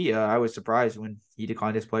could see. I was surprised when he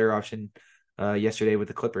declined his player option yesterday with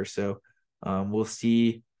the Clippers. So we'll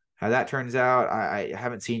see how that turns out. I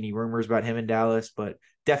haven't seen any rumors about him in Dallas, but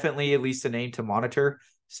definitely at least a name to monitor.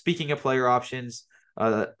 Speaking of player options,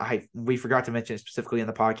 we forgot to mention it specifically in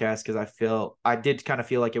the podcast because I did kind of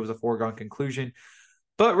feel like it was a foregone conclusion.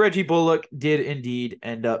 But Reggie Bullock did indeed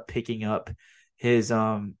end up picking up his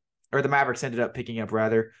or the Mavericks ended up picking up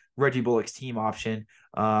rather Reggie Bullock's team option.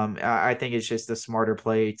 I think it's just a smarter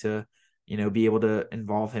play to, be able to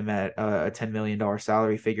involve him at a $10 million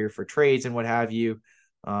salary figure for trades and what have you.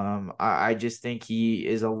 I just think he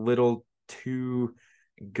is a little too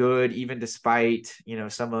good, even despite,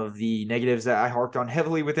 some of the negatives that I harped on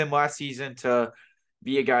heavily with him last season, to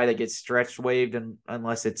be a guy that gets stretched waived, and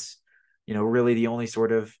unless it's, really the only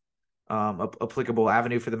sort of applicable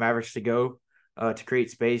avenue for the Mavericks to go to create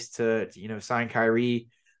space to sign Kyrie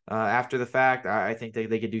after the fact. I think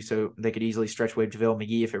they could do so. They could easily stretch waive JaVale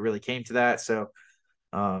McGee if it really came to that. So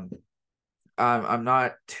I'm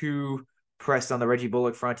not too pressed on the Reggie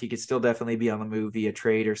Bullock front. He could still definitely be on the move via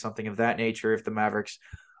trade or something of that nature if the Mavericks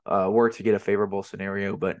were to get a favorable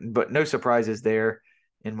scenario. But no surprises there,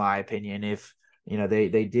 in my opinion. If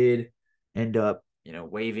they did end up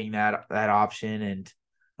waiving that option and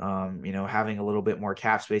having a little bit more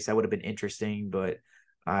cap space, that would have been interesting. But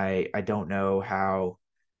I don't know how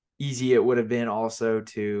easy it would have been also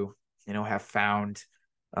to have found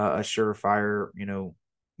a surefire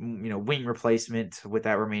wing replacement with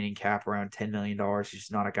that remaining cap around $10 million.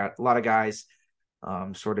 Just not a lot of guys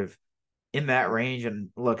sort of in that range. And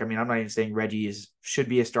look, I mean, I'm not even saying Reggie should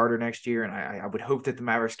be a starter next year, and I would hope that the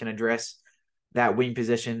Mavericks can address that wing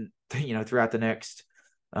position throughout the next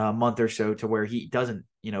month or so to where he doesn't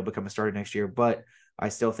become a starter next year. But I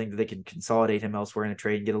still think that they can consolidate him elsewhere in a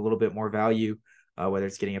trade and get a little bit more value whether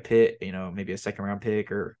it's getting a pick, maybe a second round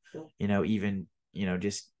pick, or, even,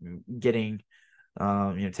 just getting,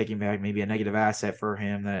 taking back maybe a negative asset for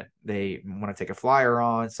him that they want to take a flyer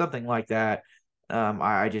on, something like that.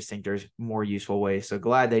 I just think there's more useful ways. So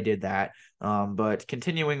glad they did that. But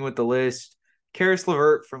continuing with the list, Karis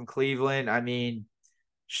LeVert from Cleveland. I mean,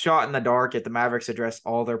 shot in the dark at the Mavericks address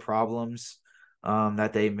all their problems.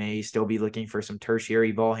 That they may still be looking for some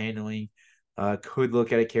tertiary ball handling. Could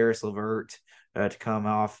look at a Karis LeVert to come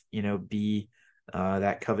off, be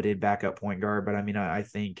that coveted backup point guard. But I mean, I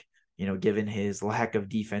think, given his lack of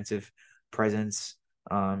defensive presence,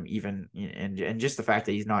 even and just the fact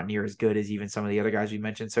that he's not near as good as even some of the other guys we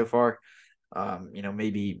mentioned so far,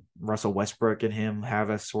 maybe Russell Westbrook and him have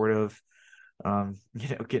a sort of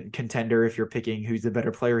contender if you're picking who's the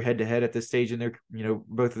better player head to head at this stage in their,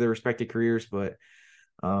 both of their respective careers. But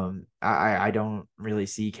I don't really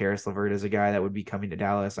see Karis LeVert as a guy that would be coming to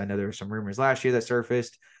Dallas. I know there were some rumors last year that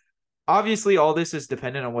surfaced. Obviously, all this is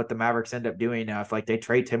dependent on what the Mavericks end up doing. If they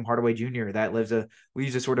trade Tim Hardaway Jr., that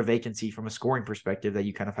leaves a sort of vacancy from a scoring perspective that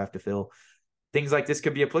you kind of have to fill. Things like this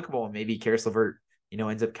could be applicable, and maybe Karis LeVert,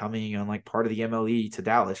 ends up coming on part of the MLE to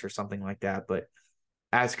Dallas or something like that. But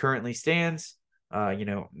as currently stands,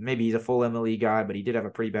 maybe he's a full MLE guy, but he did have a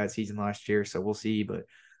pretty bad season last year, so we'll see. But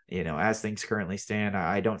as things currently stand,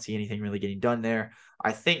 I don't see anything really getting done there.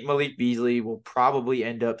 I think Malik Beasley will probably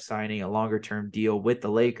end up signing a longer-term deal with the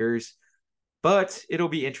Lakers, but it'll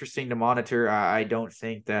be interesting to monitor. I don't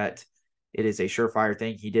think that it is a surefire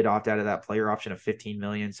thing. He did opt out of that player option of $15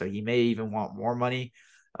 million, so he may even want more money.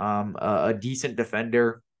 A decent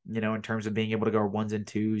defender, in terms of being able to go ones and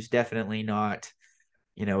twos, definitely not,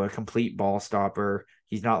 a complete ball stopper.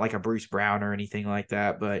 He's not like a Bruce Brown or anything like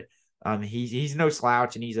that, but he's no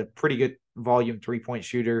slouch, and he's a pretty good volume 3-point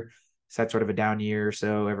shooter. He's had sort of a down year or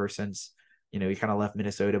so ever since, he kind of left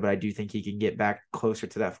Minnesota, but I do think he can get back closer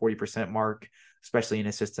to that 40% mark, especially in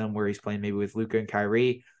a system where he's playing maybe with Luka and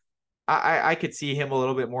Kyrie. I could see him a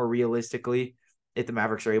little bit more realistically if the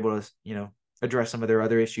Mavericks are able to, address some of their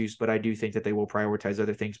other issues, but I do think that they will prioritize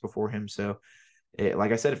other things before him. So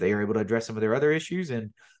like I said, if they are able to address some of their other issues,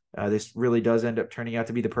 and this really does end up turning out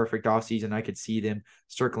to be the perfect offseason, I could see them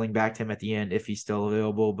circling back to him at the end if he's still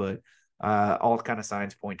available. But all kind of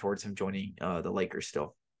signs point towards him joining the Lakers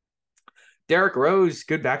still. Derrick Rose,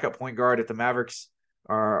 good backup point guard at the Mavericks,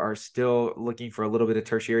 are still looking for a little bit of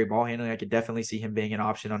tertiary ball handling. I could definitely see him being an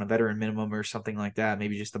option on a veteran minimum or something like that.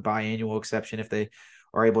 Maybe just a biannual exception if they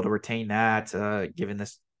are able to retain that, given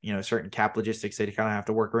this, certain cap logistics they kind of have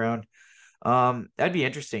to work around. That'd be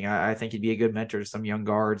interesting. I think he'd be a good mentor to some young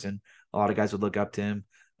guards, and a lot of guys would look up to him.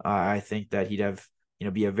 I think that he'd have,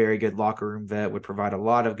 be a very good locker room vet, would provide a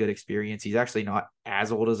lot of good experience. He's actually not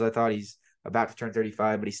as old as I thought. He's about to turn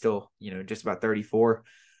 35, but he's still, just about 34.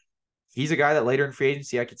 He's a guy that later in free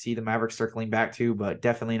agency I could see the Mavericks circling back to, but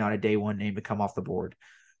definitely not a day one name to come off the board.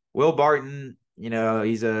 Will Barton,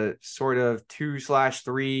 he's a sort of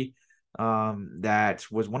 2/3 that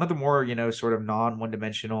was one of the more, sort of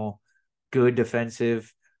non-one-dimensional good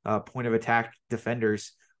defensive point of attack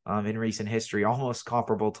defenders in recent history, almost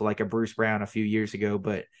comparable to like a Bruce Brown a few years ago,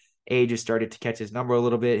 but age has started to catch his number a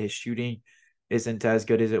little bit. His shooting isn't as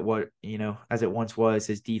good as as it once was.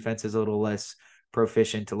 His defense is a little less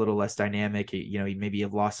proficient, a little less dynamic. He maybe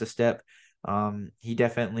have lost a step. He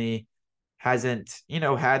definitely hasn't,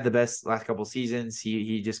 had the best last couple seasons.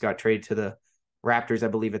 He just got traded to the Raptors, I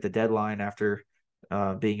believe, at the deadline after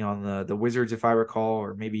being on the Wizards, if I recall,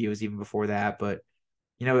 or maybe it was even before that. But,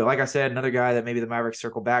 like I said, another guy that maybe the Mavericks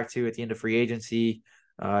circle back to at the end of free agency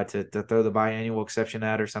to throw the biannual exception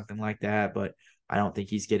at or something like that. But I don't think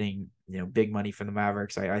he's getting, big money from the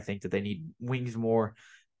Mavericks. I think that they need wings more,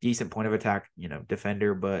 decent point of attack,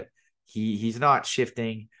 defender, but he's not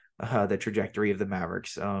shifting the trajectory of the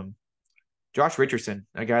Mavericks. Josh Richardson,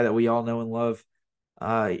 a guy that we all know and love.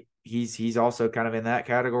 He's also kind of in that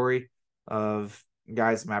category of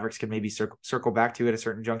guys Mavericks can maybe circle back to at a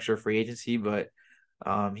certain juncture of free agency, but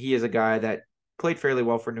he is a guy that played fairly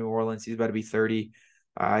well for New Orleans. He's about to be 30.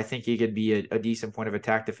 I think he could be a decent point of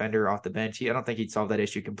attack defender off the bench. I don't think he'd solve that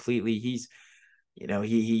issue completely. He's,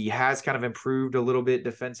 he has kind of improved a little bit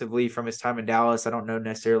defensively from his time in Dallas. I don't know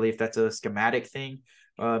necessarily if that's a schematic thing.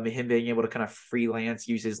 Him being able to kind of freelance,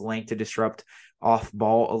 use his length to disrupt off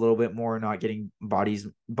ball a little bit more, not getting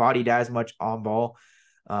bodied as much on ball.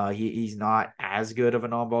 He's not as good of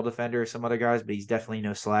an on ball defender as some other guys, but he's definitely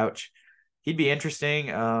no slouch. He'd be interesting,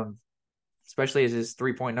 especially as his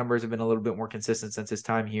 3-point numbers have been a little bit more consistent since his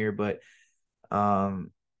time here. But,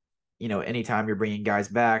 anytime you're bringing guys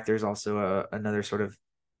back, there's also another sort of,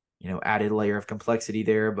 added layer of complexity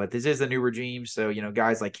there. But this is a new regime. So,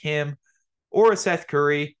 guys like him, or a Seth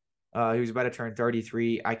Curry, who's about to turn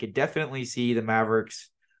 33. I could definitely see the Mavericks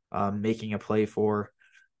making a play for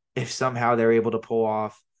if somehow they're able to pull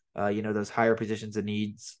off, those higher positions of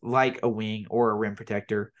needs like a wing or a rim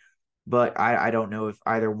protector. But I don't know if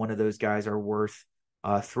either one of those guys are worth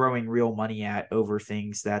throwing real money at over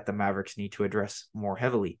things that the Mavericks need to address more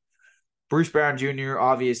heavily. Bruce Brown Jr.,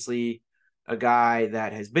 obviously a guy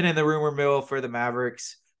that has been in the rumor mill for the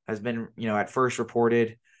Mavericks, has been, at first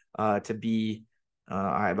reported to be,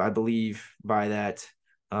 I believe, by that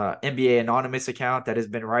NBA anonymous account that has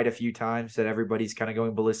been right a few times that everybody's kind of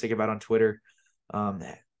going ballistic about on Twitter.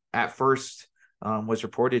 At first, was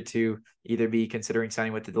reported to either be considering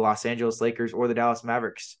signing with the Los Angeles Lakers or the Dallas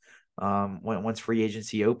Mavericks once free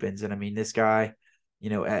agency opens. And I mean, this guy,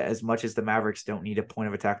 as much as the Mavericks don't need a point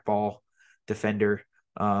of attack ball defender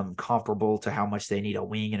comparable to how much they need a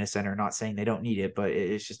wing and a center, not saying they don't need it, but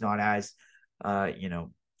it's just not as,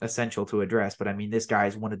 essential to address. But I mean, this guy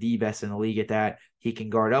is one of the best in the league at that. He can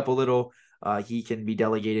guard up a little. He can be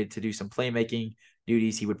delegated to do some playmaking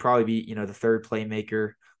duties. He would probably be, the third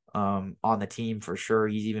playmaker on the team for sure.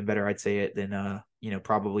 He's even better, I'd say it, than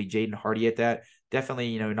probably Jaden Hardy at that.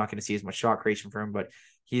 Definitely, not going to see as much shot creation from him, but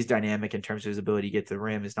he's dynamic in terms of his ability to get to the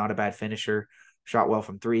rim. Is not a bad finisher. Shot well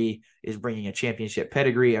from three. Is bringing a championship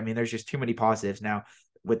pedigree. I mean, there's just too many positives now.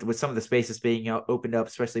 With some of the spaces being opened up,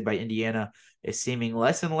 especially by Indiana, it's seeming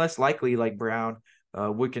less and less likely like Brown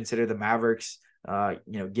would consider the Mavericks.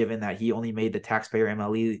 Given that he only made the taxpayer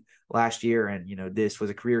MLE last year, and this was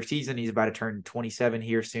a career season. He's about to turn 27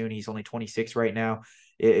 here soon. He's only 26 right now.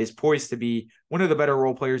 It is poised to be one of the better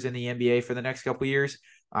role players in the NBA for the next couple of years.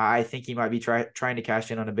 I think he might be trying to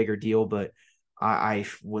cash in on a bigger deal, but I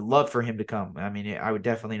would love for him to come. I mean, I would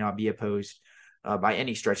definitely not be opposed by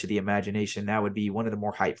any stretch of the imagination. That would be one of the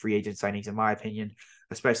more hype free agent signings, in my opinion,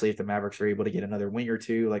 especially if the Mavericks are able to get another wing or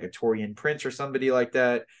two, like a Torian Prince or somebody like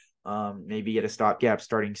that. Maybe get a stopgap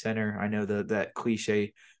starting center. I know that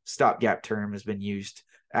cliche stopgap term has been used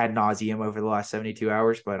ad nauseum over the last 72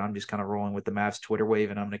 hours, but I'm just kind of rolling with the Mavs Twitter wave,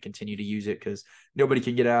 and I'm going to continue to use it because nobody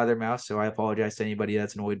can get it out of their mouth. So I apologize to anybody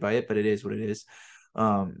that's annoyed by it, but it is what it is.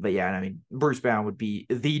 But yeah, I mean, Bruce Brown would be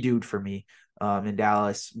the dude for me in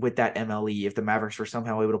Dallas with that MLE. If the Mavericks were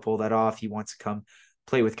somehow able to pull that off, he wants to come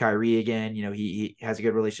play with Kyrie again. He has a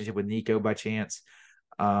good relationship with Nico by chance.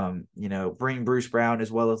 Bring Bruce Brown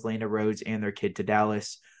as well as Lena Rhodes and their kid to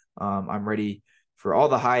Dallas. I'm ready for all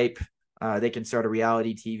the hype. They can start a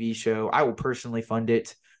reality TV show. I will personally fund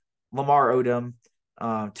it. Lamar Odom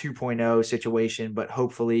 2.0 situation, but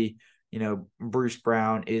hopefully, Bruce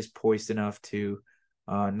Brown is poised enough to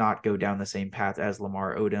not go down the same path as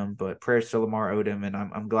Lamar Odom. But prayers to Lamar Odom, and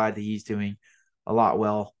I'm glad that he's doing a lot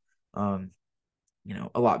well, a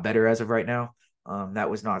lot better as of right now.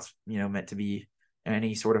 That was not, meant to be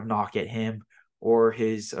any sort of knock at him or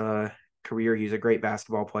his career. He's a great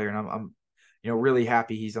basketball player, and I'm really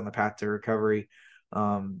happy he's on the path to recovery.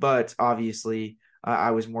 But obviously,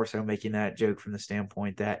 I was more so making that joke from the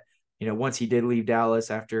standpoint that, once he did leave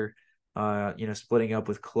Dallas after, splitting up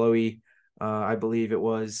with Chloe, I believe it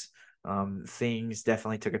was, things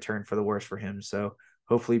definitely took a turn for the worse for him. So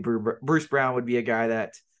hopefully Bruce Brown would be a guy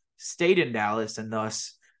that stayed in Dallas, and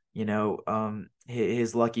thus,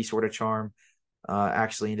 his lucky sort of charm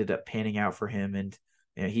actually ended up panning out for him. And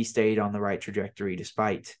he stayed on the right trajectory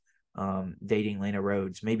despite dating Lena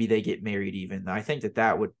Rhodes. Maybe they get married even. I think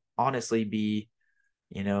that would honestly be,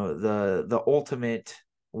 the ultimate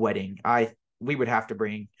wedding. We would have to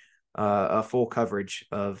bring a full coverage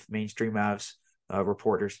of mainstream Mavs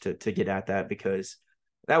reporters to get at that, because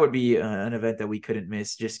that would be an event that we couldn't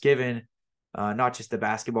miss, just given not just the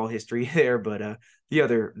basketball history there, but the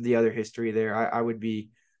other history there. I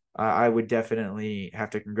would definitely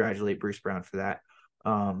have to congratulate Bruce Brown for that.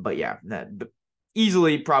 But yeah, that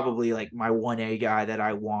easily probably like my 1A guy that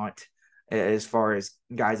I want as far as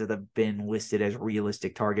guys that have been listed as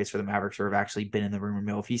realistic targets for the Mavericks or have actually been in the rumor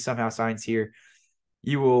mill. If he somehow signs here,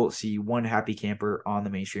 you will see one happy camper on the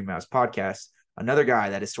Mainstream Mavs podcast. Another guy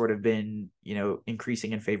that has sort of been,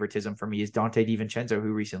 increasing in favoritism for me is Dante DiVincenzo,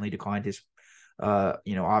 who recently declined his,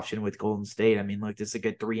 option with Golden State. I mean, look, this is a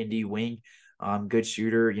good 3-and-D wing, good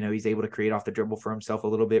shooter. He's able to create off the dribble for himself a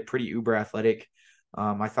little bit, pretty uber athletic.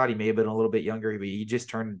 I thought he may have been a little bit younger, but he just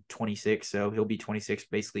turned 26, so he'll be 26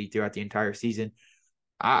 basically throughout the entire season.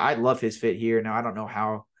 I love his fit here. Now, I don't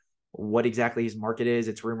know what exactly his market is.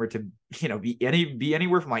 It's rumored to, be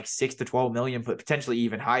anywhere from like 6 to 12 million, but potentially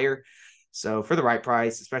even higher. So for the right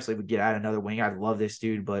price, especially if we get out another wing, I'd love this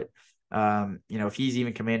dude. But, if he's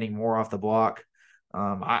even commanding more off the block,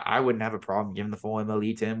 I wouldn't have a problem giving the full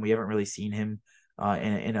MLE to him. We haven't really seen him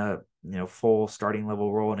in a full starting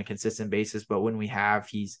level role on a consistent basis. But when we have,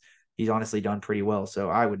 he's honestly done pretty well. So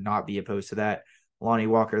I would not be opposed to that. Lonnie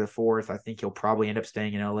Walker the fourth, I think he'll probably end up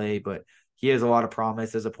staying in LA, but he has a lot of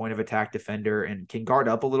promise as a point of attack defender and can guard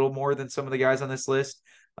up a little more than some of the guys on this list.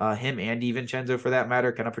 Him and DiVincenzo, for that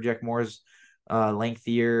matter, kind of project more as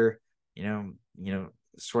lengthier,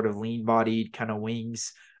 sort of lean bodied kind of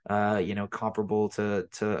wings, comparable to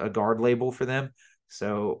a guard label for them.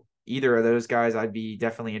 So either of those guys I'd be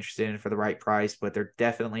definitely interested in for the right price, but they're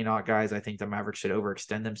definitely not guys I think the Mavericks should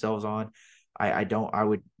overextend themselves on. I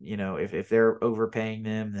would, if they're overpaying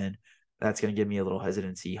them, then that's going to give me a little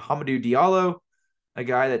hesitancy. Hamidou Diallo, a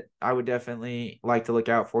guy that I would definitely like to look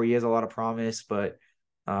out for. He has a lot of promise, but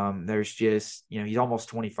there's just, he's almost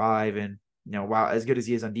 25, and, wow, as good as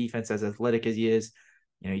he is on defense, as athletic as he is,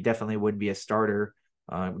 he definitely wouldn't be a starter.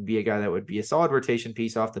 Would be a guy that would be a solid rotation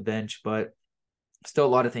piece off the bench, but still a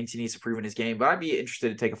lot of things he needs to prove in his game. But I'd be interested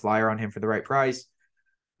to take a flyer on him for the right price.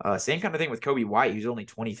 Same kind of thing with Kobe White, who's only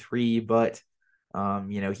 23, but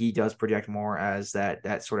he does project more as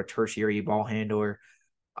that sort of tertiary ball handler.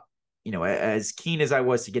 As keen as I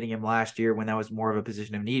was to getting him last year when that was more of a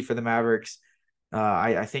position of need for the Mavericks,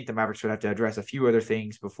 I think the Mavericks would have to address a few other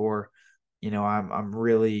things before, I'm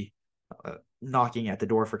really knocking at the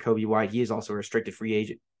door for Kobe White. He is also a restricted free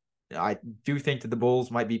agent. I do think that the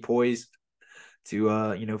Bulls might be poised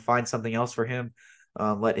to find something else for him,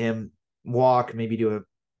 let him walk, maybe do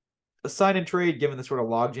a sign and trade, given the sort of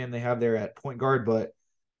logjam they have there at point guard. But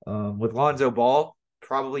with Lonzo Ball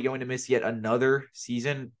probably going to miss yet another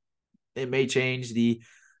season, it may change the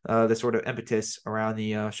sort of impetus around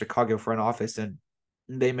the Chicago front office, and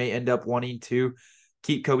they may end up wanting to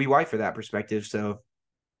keep Kobe White for that perspective. So,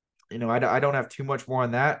 I don't have too much more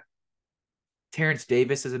on that. Terrence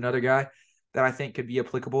Davis is another guy that I think could be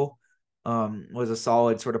applicable. Was a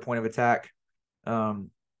solid sort of point of attack,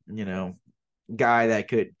 guy that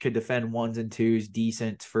could defend ones and twos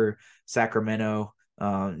decent for Sacramento.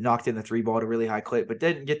 Knocked in the three ball at a really high clip, but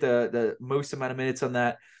didn't get the most amount of minutes on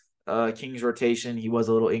that Kings rotation. He was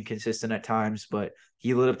a little inconsistent at times, but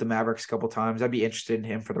he lit up the Mavericks a couple times. I'd be interested in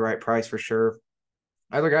him for the right price for sure.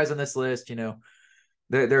 Other guys on this list,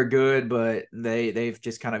 they're good, but they've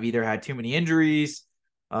just kind of either had too many injuries,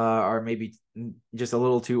 or maybe just a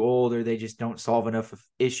little too old, or they just don't solve enough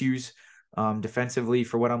issues defensively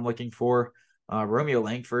for what I'm looking for. Romeo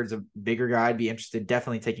Langford's a bigger guy. I'd be interested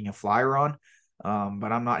definitely taking a flyer on,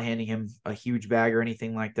 but I'm not handing him a huge bag or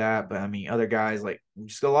anything like that. But I mean, other guys, like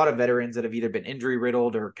just a lot of veterans that have either been injury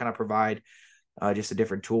riddled or kind of provide just a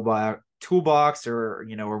different toolbox, or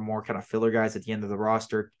or more kind of filler guys at the end of the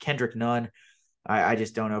roster. Kendrick Nunn, I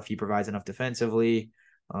just don't know if he provides enough defensively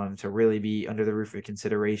to really be under the roof of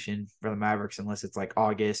consideration for the Mavericks, unless it's like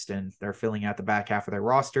August and they're filling out the back half of their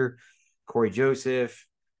roster. Corey Joseph,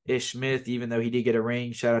 Ish Smith, even though he did get a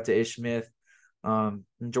ring, shout out to Ish Smith.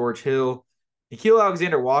 George Hill. Nickeil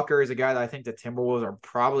Alexander-Walker is a guy that I think the Timberwolves are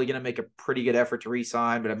probably going to make a pretty good effort to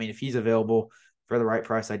re-sign, but I mean, if he's available for the right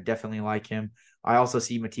price, I definitely like him. I also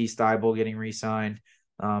see Matisse Thybulle getting re-signed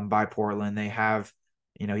by Portland. They have,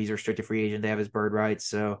 he's a restricted free agent. They have his bird rights.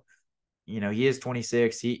 So, he is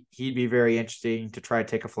 26. He'd be very interesting to try to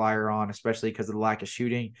take a flyer on, especially because of the lack of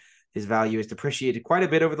shooting. His value is depreciated quite a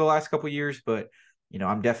bit over the last couple of years, but,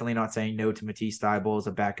 I'm definitely not saying no to Matisse Thybulle as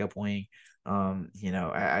a backup wing.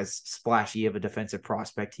 As splashy of a defensive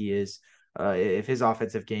prospect he is, if his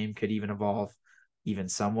offensive game could even evolve even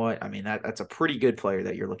somewhat, I mean, that's a pretty good player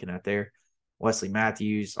that you're looking at there. Wesley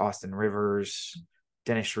Matthews, Austin Rivers,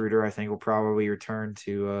 Dennis Schroeder, I think will probably return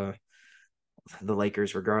to the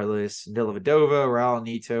Lakers regardless. Dellavedova, Raul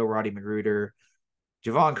Neto, Roddy Magruder,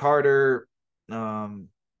 Javon Carter.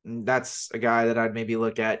 That's a guy that I'd maybe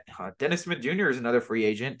look at. Dennis Smith Jr. is another free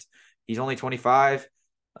agent. He's only 25.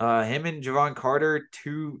 Him and Javon Carter,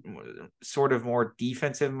 two sort of more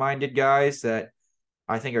defensive-minded guys that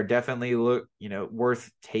I think are definitely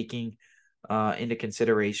worth taking into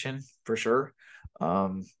consideration for sure.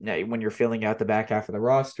 When you're filling out the back half of the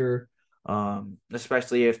roster,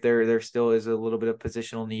 especially if there still is a little bit of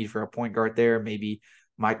positional need for a point guard there, maybe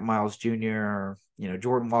Mike Miles Jr. or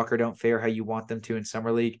Jordan Walker don't fare how you want them to in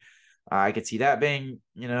summer league. I could see that being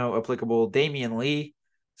applicable. Damian Lee,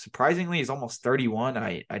 surprisingly, is almost 31.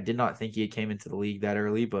 I did not think he came into the league that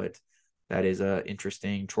early, but that is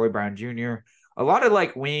interesting. Troy Brown Jr. A lot of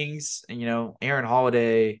like wings, Aaron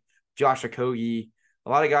Holiday, Josh Okogie, a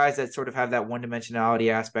lot of guys that sort of have that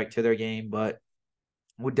one-dimensionality aspect to their game, but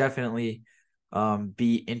would definitely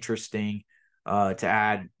be interesting to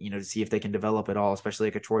add, to see if they can develop at all, especially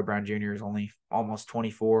like a Troy Brown Jr. is only almost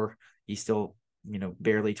 24. He's still,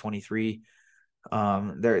 barely 23.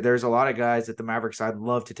 There's a lot of guys at the Mavericks I'd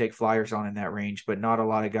love to take flyers on in that range, but not a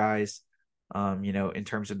lot of guys, in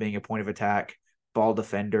terms of being a point of attack, ball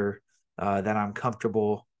defender, that I'm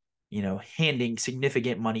comfortable, handing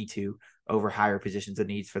significant money to over higher positions of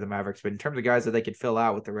needs for the Mavericks. But in terms of guys that they could fill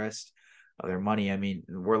out with the rest of their money, I mean,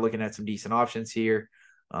 we're looking at some decent options here.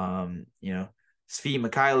 Svi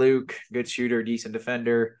Mikhailuk, good shooter, decent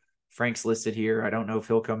defender. Frank's listed here. I don't know if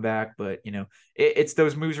he'll come back, but it's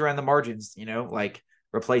those moves around the margins, like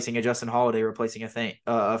replacing a Justin Holiday, replacing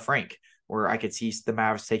a Frank, where I could see the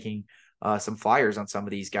Mavs taking some flyers on some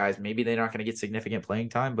of these guys. Maybe they're not going to get significant playing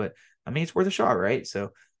time, but I mean, it's worth a shot, right?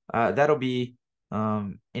 So that'll be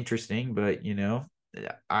interesting, but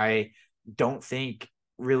I don't think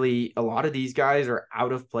really a lot of these guys are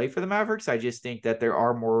out of play for the Mavericks. I just think that there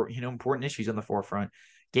are more, important issues on the forefront.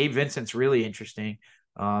 Gabe Vincent's really interesting.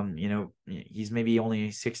 He's maybe only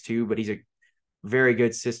 6'2", but he's a very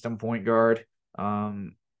good system point guard.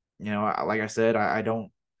 Like I said, I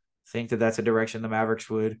don't think that that's a direction the Mavericks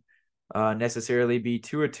would necessarily be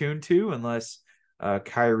too attuned to unless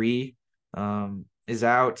Kyrie is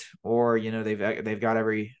out, or they've got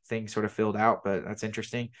everything sort of filled out. But that's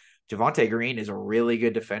interesting. Javonte Green is a really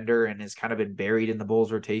good defender and has kind of been buried in the Bulls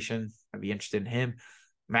rotation. I'd be interested in him.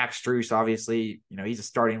 Max Strus, obviously, he's a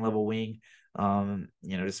starting level wing.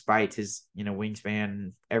 Despite his,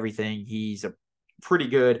 wingspan, everything, he's a pretty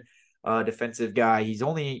good defensive guy. He's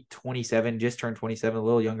only 27, just turned 27, a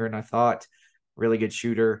little younger than I thought. Really good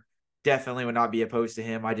shooter. Definitely would not be opposed to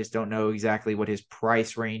him. I just don't know exactly what his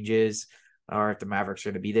price range is, or if the Mavericks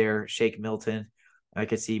are going to be there. Shake Milton, I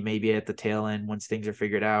could see maybe at the tail end once things are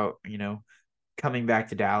figured out, coming back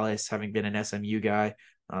to Dallas, having been an SMU guy.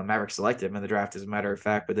 Mavericks selected him in the draft, as a matter of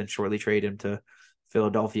fact, but then shortly trade him to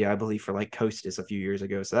Philadelphia, I believe, for like Costas a few years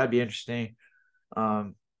ago. So that'd be interesting.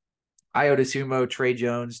 Ayo Dosunmu, Trey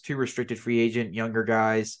Jones, two restricted free agent younger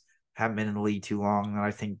guys, haven't been in the league too long, and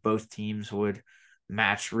I think both teams would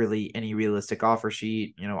match really any realistic offer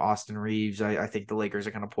sheet. Austin Reeves, I think the Lakers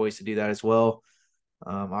are kind of poised to do that as well.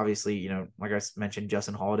 Obviously, like I mentioned,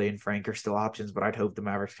 Justin Holiday and Frank are still options, but I'd hope the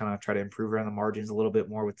Mavericks kind of try to improve around the margins a little bit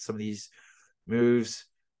more with some of these moves.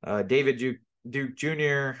 David Duke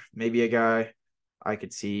Jr., maybe a guy I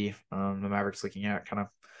could see the Mavericks looking at, kind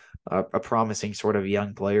of a promising sort of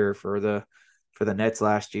young player for the Nets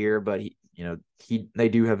last year, but they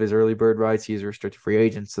do have his early bird rights. He's a restricted free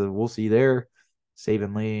agent, so we'll see there.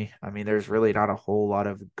 Saban Lee. I mean, there's really not a whole lot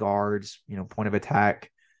of guards, point of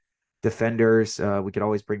attack defenders. We could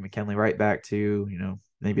always bring McKinley right back to,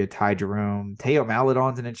 maybe a Ty Jerome. Teo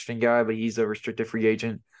Maledon's an interesting guy, but he's a restricted free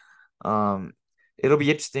agent. It'll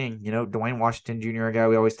be interesting. Dwayne Washington Jr., a guy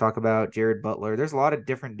we always talk about, Jared Butler. There's a lot of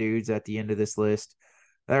different dudes at the end of this list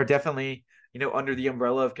that are definitely, under the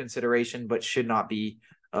umbrella of consideration, but should not be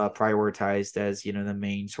prioritized as, the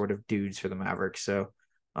main sort of dudes for the Mavericks. So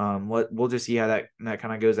we'll just see how that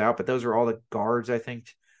kind of goes out. But those are all the guards I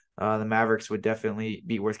think the Mavericks would definitely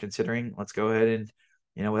be worth considering. Let's go ahead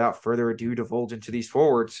and, without further ado, divulge into these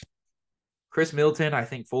forwards. Chris Middleton, I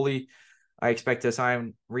think I expect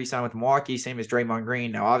to re-sign with Milwaukee, same as Draymond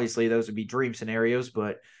Green. Now, obviously, those would be dream scenarios,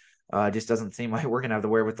 but it just doesn't seem like we're going to have the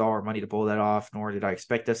wherewithal or money to pull that off, nor did I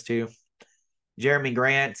expect us to. Jeremy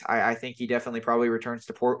Grant, I think he definitely probably returns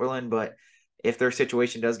to Portland, but if their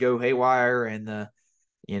situation does go haywire and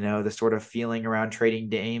the sort of feeling around trading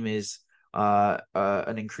Dame is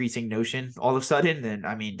an increasing notion all of a sudden, then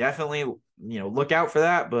I mean, definitely, look out for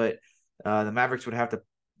that. But the Mavericks would have to,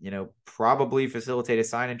 probably facilitate a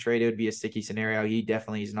sign and trade. It would be a sticky scenario. He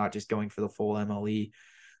definitely is not just going for the full MLE.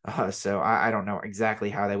 So I don't know exactly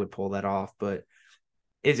how they would pull that off, but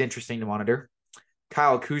it's interesting to monitor.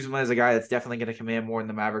 Kyle Kuzma is a guy that's definitely going to command more than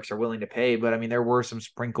the Mavericks are willing to pay. But I mean, there were some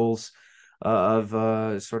sprinkles of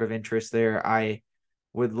sort of interest there. I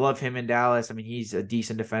would love him in Dallas. I mean, he's a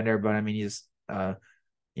decent defender, but I mean, he's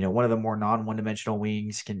one of the more non-one-dimensional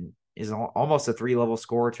wings. Is almost a 3-level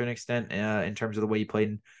scorer to an extent in terms of the way he played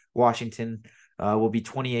in Washington. Will be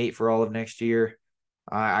 28 for all of next year.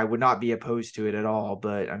 I would not be opposed to it at all,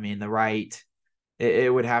 but I mean,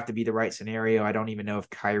 it would have to be the right scenario. I don't even know if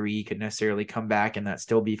Kyrie could necessarily come back and that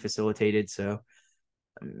still be facilitated. So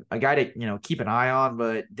a guy to, keep an eye on,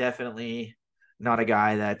 but definitely not a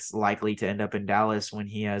guy that's likely to end up in Dallas when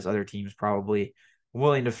he has other teams probably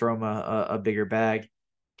willing to throw him a bigger bag.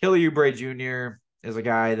 Kelly Oubre Jr. is a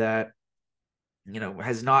guy that,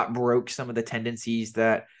 has not broke some of the tendencies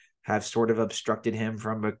that have sort of obstructed him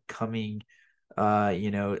from becoming,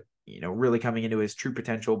 really coming into his true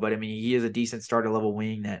potential. But I mean, he is a decent starter level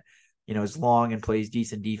wing that, is long and plays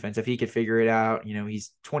decent defense. If he could figure it out,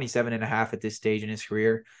 he's 27 and a half at this stage in his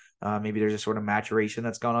career. Maybe there's a sort of maturation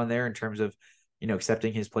that's gone on there in terms of,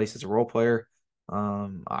 accepting his place as a role player.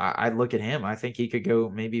 I'd look at him. I think he could go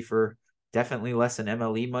maybe for definitely less than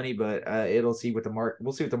MLE money, but we'll see what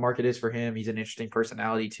the market is for him. He's an interesting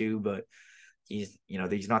personality too, but he's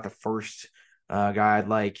not the first guy I'd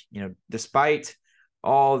like, despite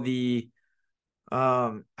all the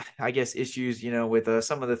I guess issues, with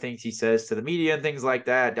some of the things he says to the media and things like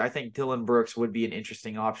that. I think Dillon Brooks would be an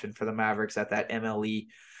interesting option for the Mavericks at that MLE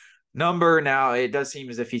number. Now, it does seem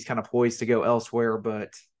as if he's kind of poised to go elsewhere,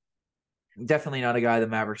 but definitely not a guy the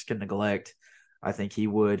Mavericks can neglect. I think he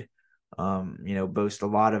would, boast a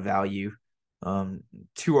lot of value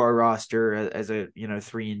to our roster as a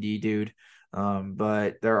 3-and-D dude.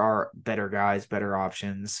 But there are better guys, better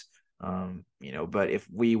options. But if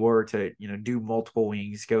we were to, do multiple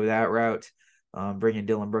wings, go that route, bring in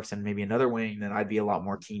Dillon Brooks and maybe another wing, then I'd be a lot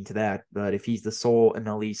more keen to that. But if he's the sole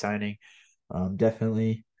MLE signing,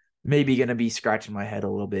 definitely maybe going to be scratching my head a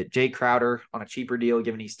little bit. Jay Crowder on a cheaper deal,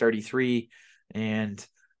 given he's 33. And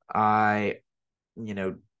I,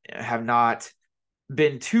 have not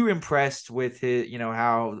been too impressed with his,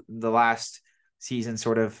 how the last season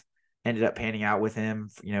sort of ended up panning out with him,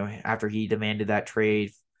 after he demanded that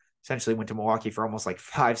trade, essentially went to Milwaukee for almost like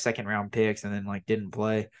 5 second-round picks and then like didn't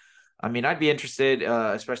play. I mean, I'd be interested,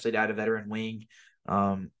 especially to add a veteran wing,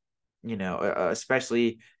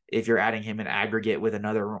 especially if you're adding him in aggregate with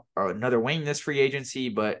another wing this free agency.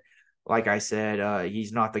 But like I said,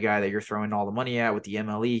 he's not the guy that you're throwing all the money at with the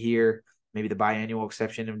MLE here. Maybe the biannual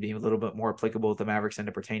exception and being a little bit more applicable with the Mavericks end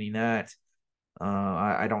up pertaining that.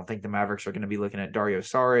 I don't think the Mavericks are going to be looking at Dario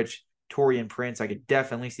Saric. Taurean Prince, I could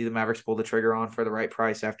definitely see the Mavericks pull the trigger on for the right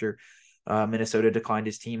price after Minnesota declined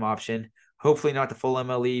his team option. Hopefully not the full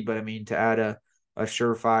MLE, but I mean, to add a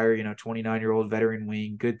surefire, 29-year-old veteran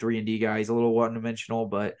wing, good 3-and-D guy. He's a little one-dimensional,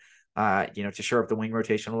 but, to shore up the wing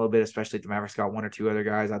rotation a little bit, especially if the Mavericks got one or two other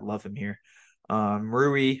guys, I'd love him here.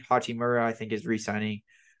 Rui Hachimura, I think, is re-signing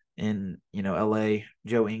in, LA.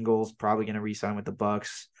 Joe Ingles probably going to re-sign with the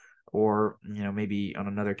Bucks or, maybe on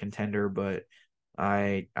another contender, but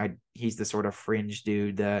he's the sort of fringe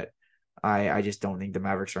dude that I just don't think the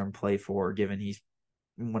Mavericks are in play for, given he's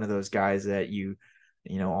one of those guys that you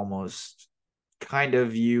almost kind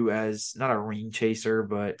of view as not a ring chaser,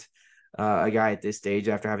 but a guy at this stage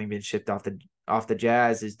after having been shipped off the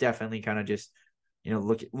Jazz is definitely kind of just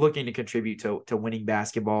looking to contribute to winning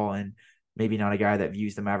basketball, and maybe not a guy that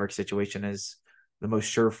views the Maverick situation as the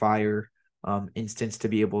most surefire instance to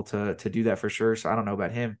be able to do that for sure. So I don't know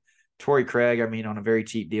about him. Torrey Craig, I mean, on a very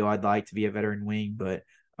cheap deal, I'd like to be a veteran wing, but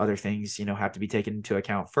other things, have to be taken into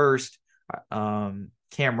account first. Cam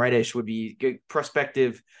Reddish would be good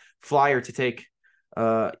prospective flyer to take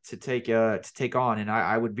on, and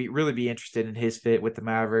I would really be interested in his fit with the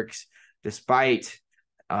Mavericks, despite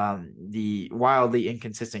the wildly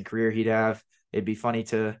inconsistent career he'd have. It'd be funny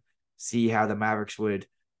to see how the Mavericks would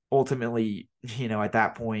ultimately, at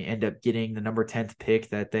that point, end up getting the number 10th pick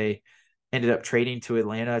that they ended up trading to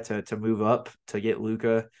Atlanta to move up to get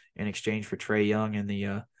Luka in exchange for Trae Young in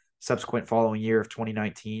the subsequent following year of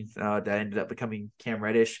 2019 that ended up becoming Cam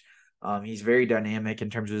Reddish. He's very dynamic in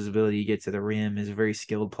terms of his ability to get to the rim, is a very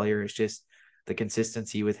skilled player. It's just the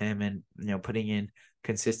consistency with him and, putting in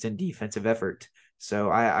consistent defensive effort. So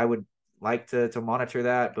I would like to monitor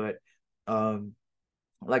that, but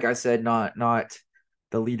like I said, not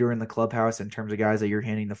the leader in the clubhouse in terms of guys that you're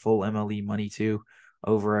handing the full MLE money to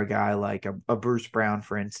over a guy like a Bruce Brown,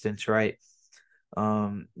 for instance, right?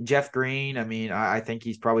 Jeff Green, I mean, I think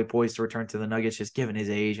he's probably poised to return to the Nuggets just given his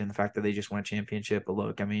age and the fact that they just won a championship. But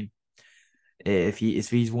look, I mean, if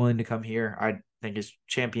he's willing to come here, I think his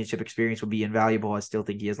championship experience would be invaluable. I still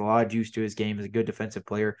think he has a lot of juice to his game. He's a good defensive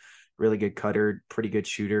player, really good cutter, pretty good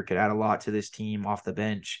shooter, could add a lot to this team off the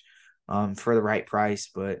bench for the right price.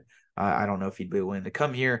 But I don't know if he'd be willing to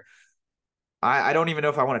come here. I don't even know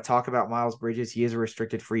if I want to talk about Miles Bridges. He is a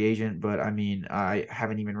restricted free agent, but I mean, I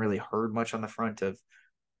haven't even really heard much on the front of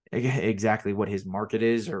exactly what his market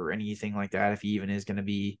is or anything like that, if he even is going to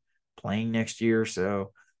be playing next year.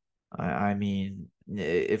 So, I mean,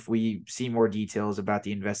 if we see more details about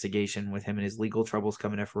the investigation with him and his legal troubles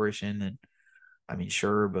coming to fruition, then I mean,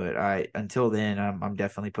 sure. But until then, I'm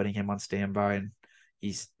definitely putting him on standby, and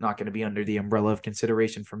he's not going to be under the umbrella of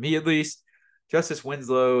consideration for me, at least. Justice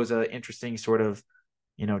Winslow is an interesting sort of,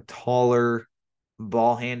 taller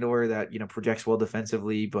ball handler that, projects well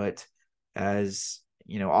defensively, but has,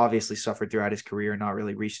 obviously suffered throughout his career and not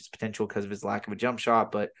really reached his potential because of his lack of a jump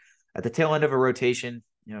shot. But at the tail end of a rotation,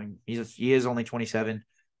 he is only 27.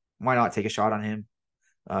 Why not take a shot on him?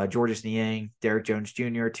 Georges Niang, Derek Jones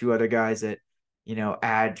Jr., two other guys that,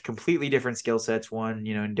 add completely different skill sets. One,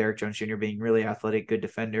 and Derek Jones Jr. being really athletic, good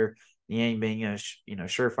defender, Niang being a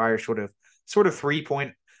surefire sort of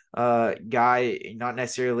 3-point guy, not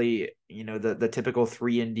necessarily the typical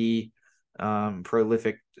 3-and-D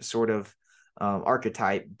prolific sort of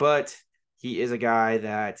archetype, but he is a guy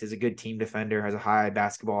that is a good team defender, has a high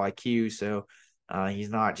basketball IQ, so he's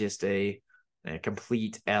not just a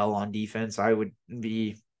complete L on defense. I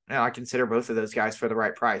consider both of those guys for the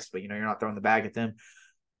right price, but you're not throwing the bag at them.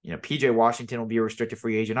 PJ Washington will be a restricted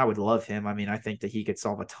free agent. I would love him. I mean, I think that he could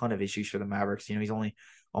solve a ton of issues for the Mavericks. He's only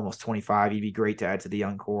almost 25. He'd be great to add to the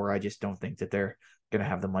young core. I just don't think that they're going to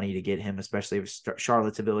have the money to get him, especially with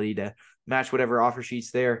Charlotte's ability to match whatever offer sheet's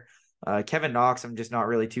there. Kevin Knox, I'm just not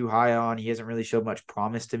really too high on. He hasn't really showed much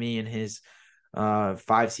promise to me in his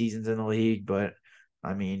 5 seasons in the league, but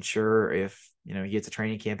I mean, sure, if he gets a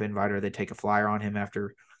training camp invite or they take a flyer on him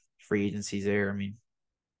after free agency's there. I mean,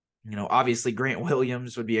 obviously Grant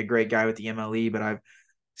Williams would be a great guy with the MLE, but I'm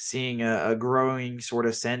seeing a growing sort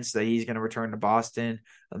of sense that he's going to return to Boston.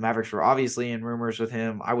 The Mavericks were obviously in rumors with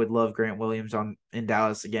him. I would love Grant Williams in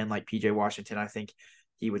Dallas again, like PJ Washington. I think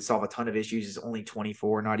he would solve a ton of issues. He's only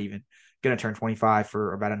 24, not even going to turn 25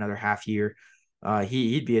 for about another half year.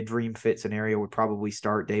 He'd be a dream fit scenario, would probably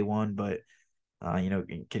start day one, but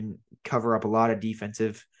can cover up a lot of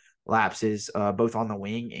defensive lapses, both on the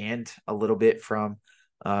wing and a little bit from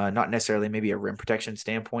not necessarily maybe a rim protection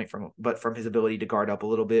standpoint, but from his ability to guard up a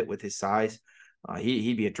little bit with his size.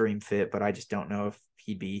 He'd be a dream fit, but I just don't know if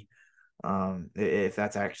he'd be if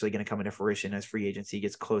that's actually going to come into fruition as free agency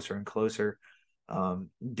gets closer and closer.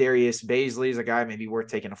 Darius Baisley is a guy maybe worth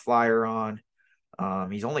taking a flyer on.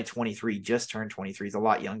 He's only 23, just turned 23. He's a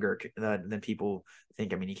lot younger than people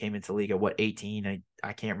think. I mean, he came into the league at 18?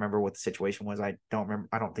 I can't remember what the situation was. I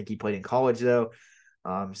don't think he played in college though.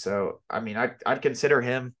 So I mean, I'd consider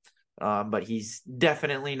him, but he's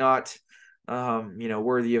definitely not,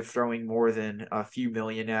 worthy of throwing more than a few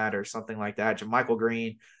million at or something like that. JaMychal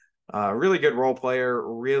Green, really good role player,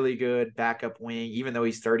 really good backup wing. Even though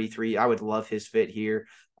he's 33, I would love his fit here.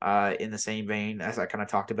 In the same vein as I kind of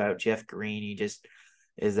talked about Jeff Green, he just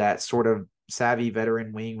is that sort of savvy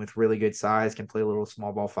veteran wing with really good size, can play a little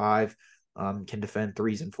small ball 5, can defend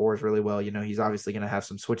 3s and 4s really well. He's obviously going to have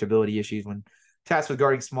some switchability issues when tasked with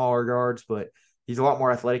guarding smaller guards, but he's a lot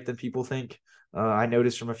more athletic than people think. I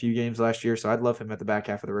noticed from a few games last year, so I'd love him at the back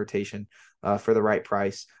half of the rotation for the right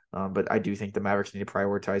price. But I do think the Mavericks need to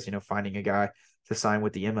prioritize, finding a guy to sign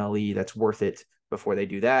with the MLE that's worth it before they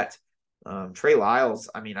do that. Trey Lyles,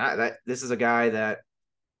 I mean, this is a guy that,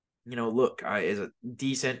 is a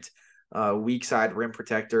decent weak side rim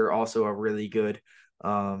protector, also a really good,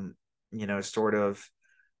 sort of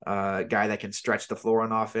guy that can stretch the floor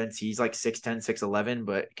on offense. He's like 6'10", 6'11",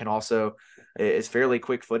 but is fairly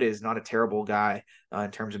quick footed, is not a terrible guy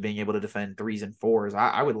in terms of being able to defend 3s and 4s.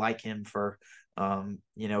 I would like him for,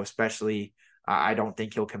 especially I don't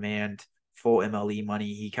think he'll command full MLE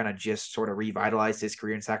money. He kind of just sort of revitalized his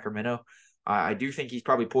career in Sacramento. I do think he's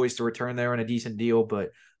probably poised to return there on a decent deal, but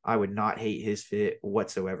I would not hate his fit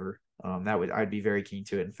whatsoever. I'd be very keen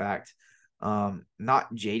to it. In fact, not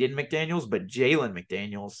Jaden McDaniels, but Jalen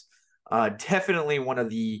McDaniels, definitely one of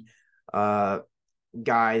the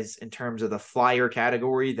guys in terms of the flyer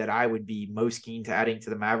category that I would be most keen to adding to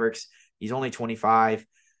the Mavericks. He's only 25,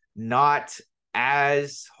 not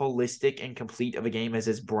as holistic and complete of a game as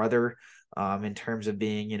his brother, in terms of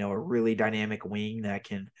being, a really dynamic wing that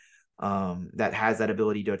can, that has that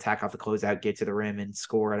ability to attack off the closeout, get to the rim, and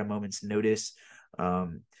score at a moment's notice.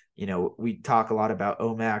 We talk a lot about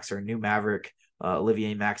Omax or new Maverick,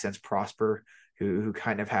 Olivier Maxence Prosper, who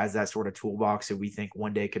kind of has that sort of toolbox that we think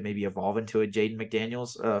one day could maybe evolve into a Jaden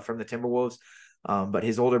McDaniels from the Timberwolves. But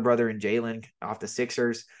his older brother in Jalen off the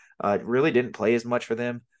Sixers really didn't play as much for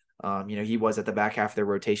them. He was at the back half of their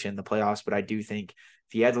rotation in the playoffs, but I do think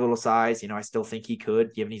if he adds a little size, I still think he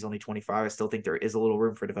could, given he's only 25. I still think there is a little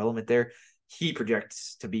room for development there. He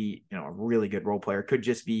projects to be, a really good role player, could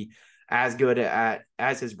just be as good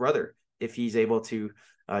as his brother if he's able to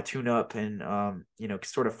tune up and,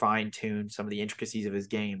 sort of fine tune some of the intricacies of his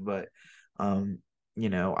game. But, I'm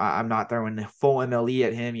not throwing the full MLE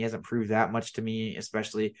at him. He hasn't proved that much to me,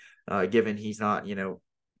 especially given he's not,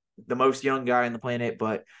 the most young guy on the planet,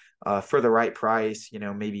 but for the right price,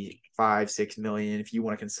 maybe 5-6 million, if you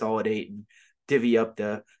want to consolidate and divvy up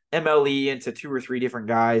the MLE into 2 or 3 different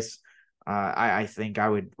guys, I think I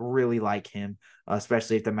would really like him,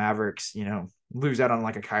 especially if the Mavericks, lose out on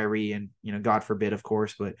like a Kyrie and, God forbid, of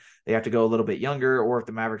course, but they have to go a little bit younger, or if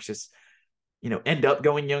the Mavericks just, end up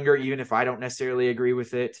going younger, even if I don't necessarily agree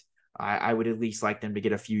with it, I would at least like them to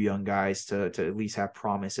get a few young guys to at least have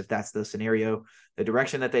promise. If that's the scenario, the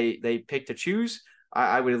direction that they pick to choose,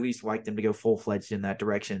 I would at least like them to go full-fledged in that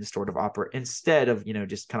direction, sort of operate instead of,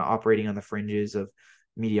 just kind of operating on the fringes of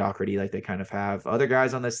mediocrity like they kind of have. Other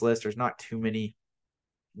guys on this list, there's not too many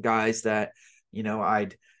guys that,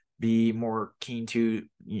 I'd be more keen to,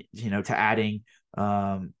 to adding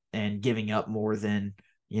and giving up more than,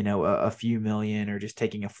 a few million or just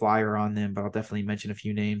taking a flyer on them. But I'll definitely mention a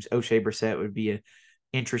few names. O'Shea Brissett would be an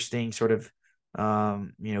interesting sort of,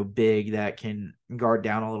 big that can guard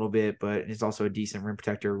down a little bit, but is also a decent rim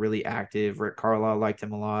protector, really active. Rick Carlisle liked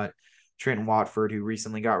him a lot. Trenton Watford, who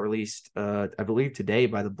recently got released, I believe today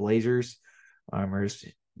by the Blazers, or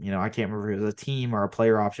I can't remember if it was a team or a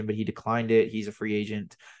player option, but he declined it. He's a free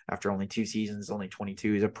agent after only 2 seasons, only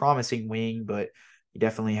 22. He's a promising wing, but he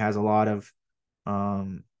definitely has a lot of,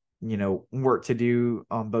 work to do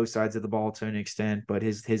on both sides of the ball to an extent, but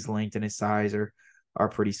his length and his size are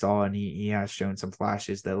pretty solid. And he has shown some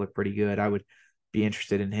flashes that look pretty good. I would be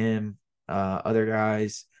interested in him. Other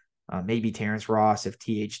guys, maybe Terrence Ross if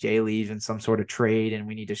THJ leaves in some sort of trade and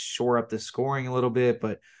we need to shore up the scoring a little bit,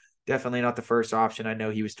 but definitely not the first option. I know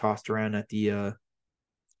he was tossed around at the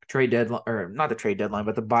trade deadline, or not the trade deadline,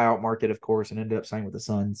 but the buyout market, of course, and ended up signing with the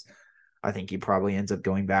Suns. I think he probably ends up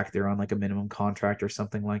going back there on like a minimum contract or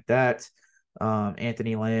something like that.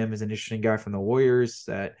 Anthony Lamb is an interesting guy from the Warriors.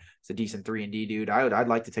 That is a decent 3-and-D dude. I'd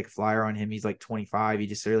like to take a flyer on him. He's like 25. He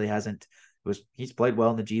just really hasn't. He's played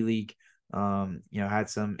well in the G League. Had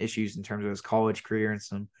some issues in terms of his college career and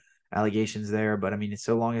some allegations there. But I mean,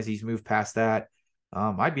 so long as he's moved past that,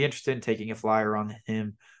 I'd be interested in taking a flyer on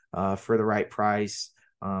him for the right price.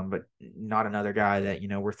 But not another guy that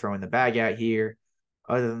we're throwing the bag at here.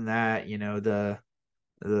 Other than that,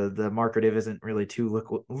 the marketive isn't really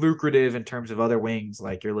too lucrative in terms of other wings.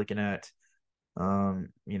 Like you're looking at,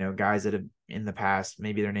 guys that have in the past,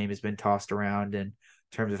 maybe their name has been tossed around in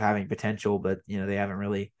terms of having potential, but they haven't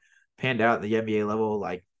really panned out at the NBA level.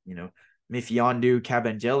 Like Mfiondu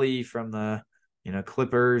Kabengele from the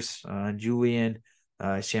Clippers, Julian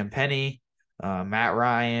Champagny, Matt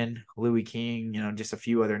Ryan, Louis King. Just a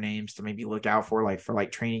few other names to maybe look out for,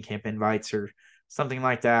 like training camp invites or something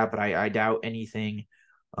like that. But I doubt anything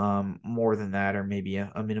more than that, or maybe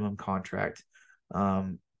a minimum contract.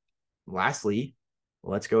 Lastly,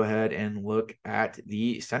 let's go ahead and look at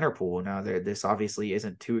the center pool. Now, this obviously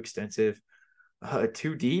isn't too extensive,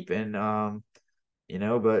 too deep, and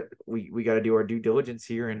but we got to do our due diligence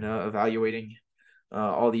here in evaluating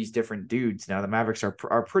all these different dudes. Now, the Mavericks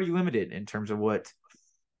are pretty limited in terms of what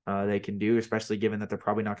they can do, especially given that they're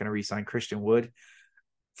probably not going to re-sign Christian Wood.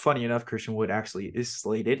 Funny enough, Christian Wood actually is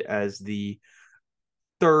slated as the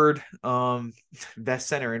third best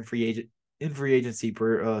center in free agency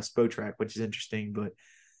per Spotrac, which is interesting. But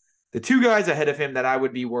the two guys ahead of him that I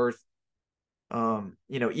would be worth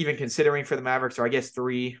even considering for the Mavericks, or I guess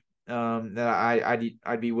three that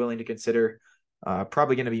I'd be willing to consider,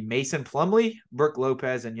 probably going to be Mason Plumlee, Brook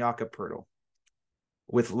Lopez, and Jakob Poeltl.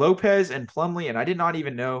 With Lopez and Plumlee, and I did not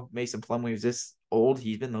even know Mason Plumlee was this old.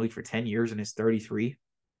 He's been in the league for 10 years and is 33.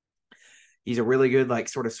 He's a really good,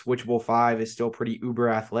 sort of switchable 5, is still pretty uber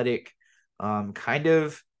athletic. Kind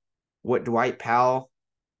of what Dwight Powell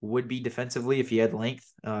would be defensively if he had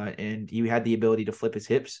length and he had the ability to flip his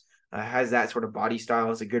hips. Has that sort of body style,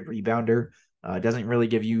 is a good rebounder. Doesn't really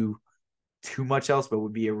give you too much else, but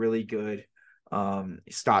would be a really good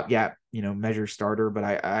stopgap, measure starter. But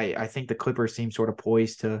I think the Clippers seem sort of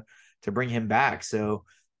poised to bring him back. So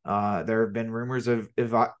there have been rumors of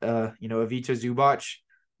Ivica Zubac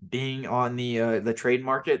being on the trade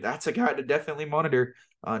market. That's a guy to definitely monitor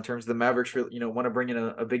in terms of the Mavericks. Want to bring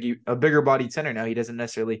in a bigger bodied center. Now he doesn't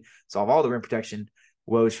necessarily solve all the rim protection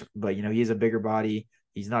woes, but he is a bigger body.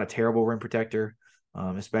 He's not a terrible rim protector,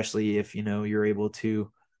 especially if you're able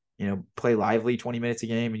to play lively 20 minutes a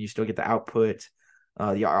game and you still get the output,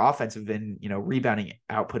 the offensive and rebounding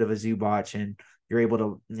output of a Zubac, and you're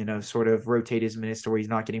able to sort of rotate his minutes to where he's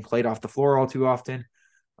not getting played off the floor all too often.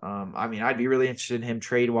 I'd be really interested in him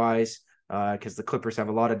trade-wise because the Clippers have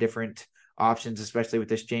a lot of different options, especially with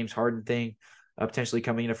this James Harden thing potentially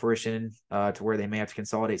coming into fruition to where they may have to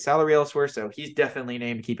consolidate salary elsewhere. So he's definitely a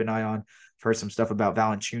name to keep an eye on. I've heard some stuff about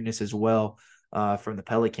Valanciunas as well from the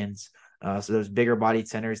Pelicans. So those bigger-bodied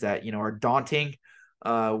centers that, are daunting,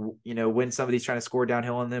 when somebody's trying to score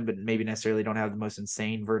downhill on them, but maybe necessarily don't have the most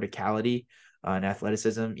insane verticality and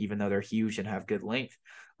athleticism, even though they're huge and have good length.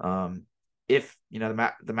 If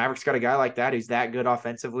the Mavericks got a guy like that who's that good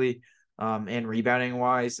offensively and rebounding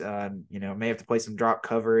wise, may have to play some drop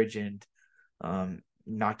coverage and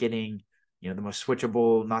not getting the most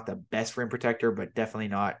switchable, not the best rim protector, but definitely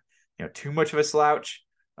not too much of a slouch.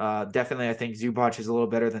 Definitely, I think Zubac is a little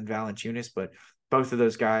better than Valanciunas, but both of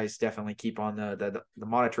those guys definitely keep on the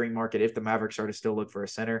monitoring market if the Mavericks are to still look for a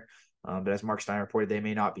center. But as Mark Stein reported, they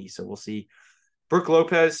may not be. So we'll see. Brook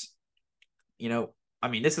Lopez,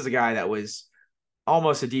 this is a guy that was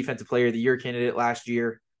almost a defensive player of the year candidate last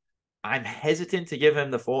year. I'm hesitant to give him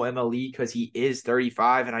the full MLE because he is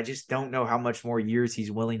 35, and I just don't know how much more years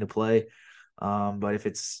he's willing to play. But if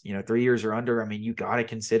it's 3 years or under, you got to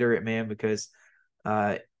consider it, man, because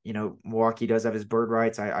Milwaukee does have his bird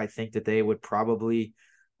rights. I think that they would probably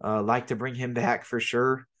like to bring him back for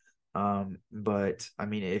sure. But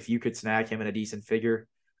if you could snag him at a decent figure,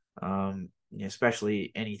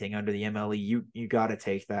 especially anything under the MLE, you got to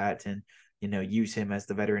take that and use him as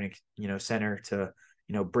the veteran center to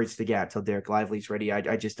bridge the gap till Derek Lively's ready.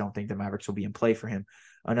 I just don't think the Mavericks will be in play for him.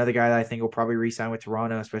 Another guy that I think will probably re-sign with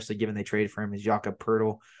Toronto, especially given they traded for him, is Jakob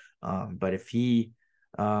Poeltl. But if he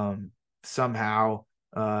somehow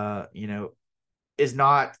is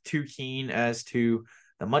not too keen as to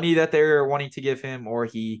the money that they're wanting to give him, or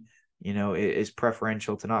he is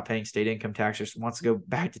preferential to not paying state income tax, just wants to go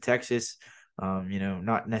back to Texas,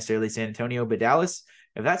 not necessarily San Antonio, but Dallas.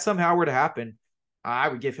 If that somehow were to happen, I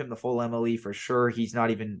would give him the full MLE for sure. He's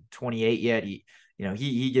not even 28 yet.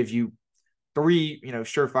 He gives you 3,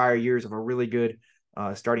 surefire years of a really good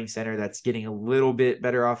starting center that's getting a little bit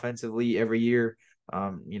better offensively every year.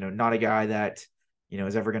 Not a guy that,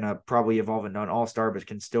 is ever going to probably evolve into an all-star, but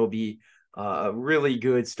can still be a really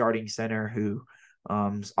good starting center who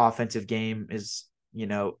offensive game is,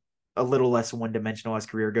 a little less one-dimensional as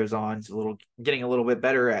career goes on. It's getting a little bit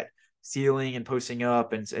better at sealing and posting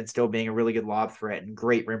up and still being a really good lob threat and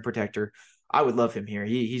great rim protector. I would love him here.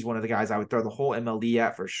 He's one of the guys I would throw the whole MLE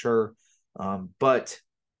at for sure. But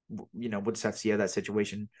we'll just have to see how that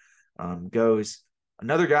situation goes.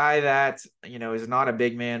 Another guy that, is not a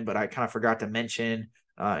big man, but I kind of forgot to mention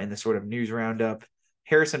in the sort of news roundup,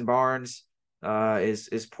 Harrison Barnes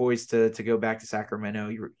is poised to go back to Sacramento.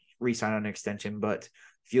 He re-signed on an extension, but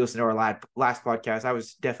if you listen to our last podcast, I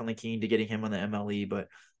was definitely keen to getting him on the MLE, but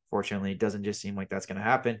fortunately, it doesn't just seem like that's going to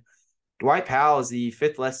happen. Dwight Powell is the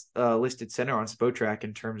 5th listed center on Spotrac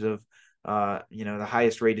in terms of, the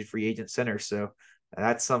highest rated free agent center. So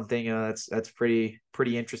that's something that's pretty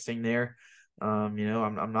interesting there. I'm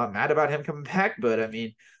not mad about him coming back, but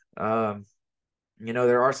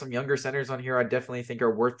there are some younger centers on here I definitely think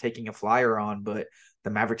are worth taking a flyer on, but the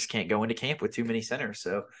Mavericks can't go into camp with too many centers.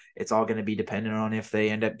 So it's all going to be dependent on if they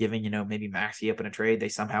end up giving, maybe Maxey up in a trade. They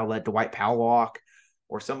somehow let Dwight Powell walk,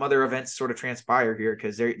 or some other events sort of transpire here,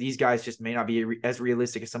 because these guys just may not be as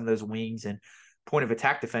realistic as some of those wings and point of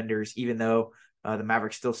attack defenders, even though the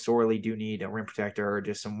Mavericks still sorely do need a rim protector or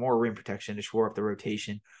just some more rim protection to shore up the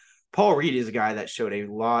rotation. Paul Reed is a guy that showed a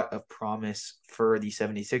lot of promise for the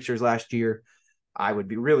 76ers last year. I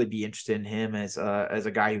would really be interested in him as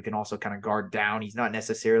a guy who can also kind of guard down. He's not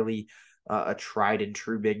necessarily a tried and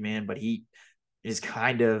true big man, but he is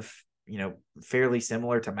kind of, fairly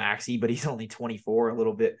similar to Maxey, but he's only 24, a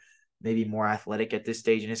little bit maybe more athletic at this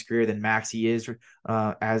stage in his career than Maxey is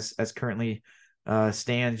as currently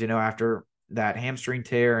stands, after that hamstring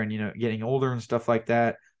tear and, getting older and stuff like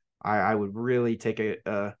that. I would really take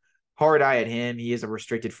a hard eye at him. He is a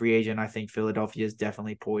restricted free agent. I think Philadelphia is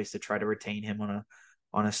definitely poised to try to retain him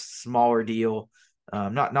on a smaller deal.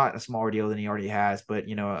 Not a smaller deal than he already has, but,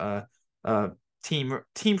 a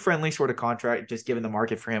team friendly sort of contract, just given the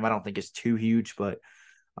market for him. I don't think it's too huge, but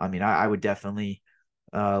I would definitely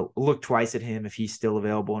look twice at him if he's still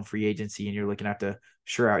available in free agency and you're looking at to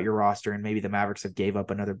shore out your roster, and maybe the Mavericks have gave up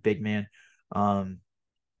another big man.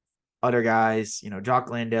 Other guys, Jock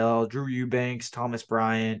Landale, Drew Eubanks, Thomas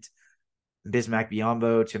Bryant, Bismack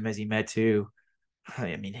Biyombo, Chimezie Metu.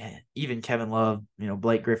 Even Kevin Love,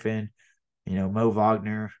 Blake Griffin, Mo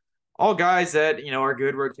Wagner, all guys that, are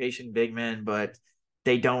good rotation big men, but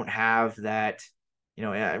they don't have that,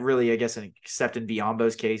 really, I guess, except in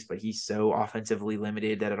Biyombo's case, but he's so offensively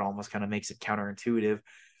limited that it almost kind of makes it counterintuitive.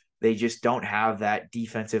 They just don't have that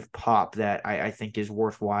defensive pop that I think is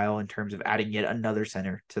worthwhile in terms of adding yet another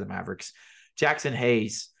center to the Mavericks. Jackson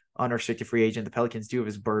Hayes, unrestricted free agent. The Pelicans do have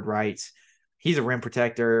his bird rights. He's a rim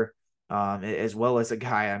protector, as well as a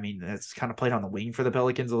guy, that's kind of played on the wing for the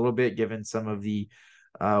Pelicans a little bit, given some of the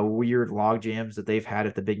weird log jams that they've had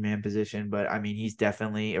at the big man position. But he's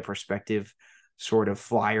definitely a prospective sort of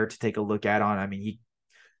flyer to take a look at on.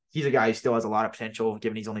 He's a guy who still has a lot of potential,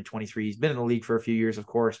 given he's only 23. He's been in the league for a few years, of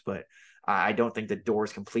course, but I don't think the door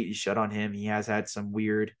is completely shut on him. He has had some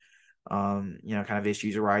weird, kind of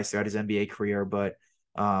issues arise throughout his NBA career. But,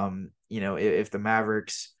 if the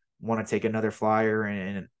Mavericks want to take another flyer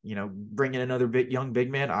and bring in another young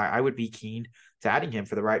big man, I would be keen adding him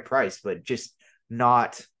for the right price, but just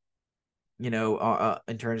not,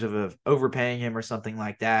 in terms of overpaying him or something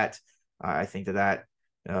like that. I think that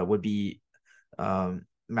would be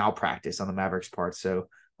malpractice on the Mavericks' part. So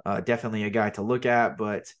definitely a guy to look at,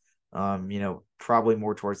 but probably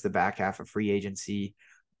more towards the back half of free agency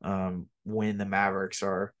when the Mavericks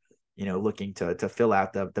are, looking to fill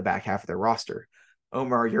out the back half of their roster.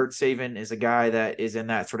 Omar Yurtseven is a guy that is in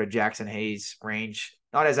that sort of Jackson Hayes range.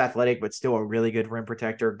 Not as athletic, but still a really good rim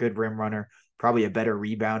protector, good rim runner, probably a better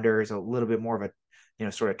rebounder, is a little bit more of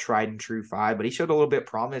a, sort of tried and true five, but he showed a little bit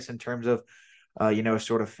promise in terms of, a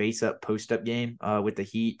sort of face up, post up game with the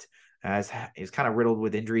Heat, as is kind of riddled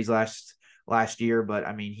with injuries last year. But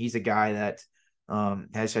I mean, he's a guy that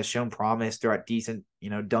has shown promise throughout decent,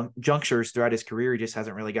 junctures throughout his career. He just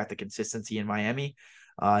hasn't really got the consistency in Miami.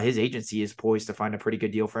 His agency is poised to find a pretty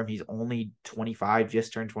good deal for him. He's only 25,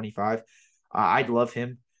 just turned 25. I'd love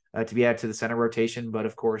him to be added to the center rotation, but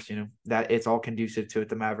of course, that it's all conducive to it.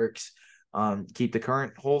 The Mavericks keep the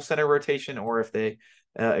current whole center rotation, or if they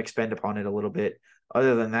expend upon it a little bit.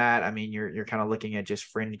 Other than that, I mean, you're kind of looking at just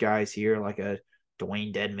fringe guys here, like a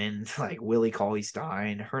Dwayne Dedmon, like Willie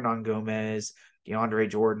Cauley-Stein, Hernan Gomez, DeAndre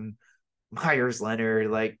Jordan, Myers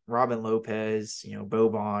Leonard, like Robin Lopez,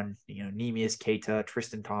 Boban, Neemias Keita,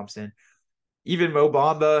 Tristan Thompson, even Mo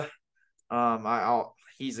Bamba.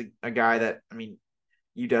 He's a guy that, I mean,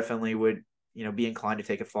 you definitely would, be inclined to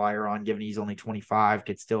take a flyer on, given he's only 25,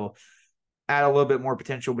 could still add a little bit more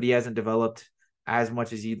potential, but he hasn't developed as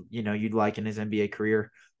much as you'd like in his NBA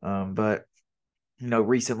career. But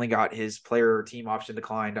recently got his player or team option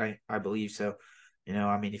declined, I believe. So,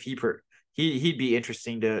 I mean, if he'd be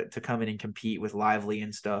interesting to come in and compete with Lively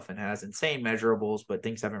and stuff, and has insane measurables, but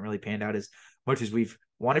things haven't really panned out as much as we've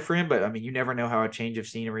wanted for him. But I mean, you never know how a change of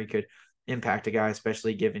scenery could impact a guy,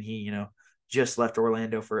 especially given he, just left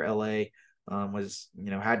Orlando for LA, was,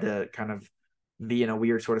 had to kind of be in a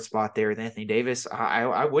weird sort of spot there with Anthony Davis.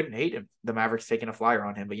 I wouldn't hate him, the Mavericks taking a flyer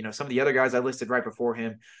on him, but some of the other guys I listed right before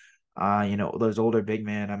him, those older big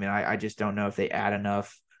men, I mean, I just don't know if they add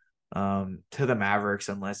enough to the Mavericks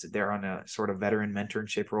unless they're on a sort of veteran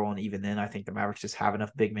mentorship role. And even then, I think the Mavericks just have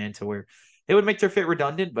enough big men to where it would make their fit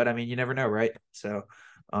redundant, but I mean, you never know, right? So,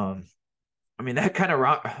 I mean, that kind of,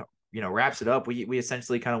 wraps it up. We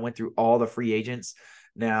essentially kind of went through all the free agents.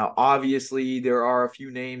 Now, obviously, there are a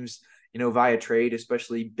few names, via trade,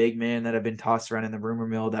 especially big men that have been tossed around in the rumor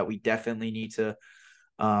mill that we definitely need to,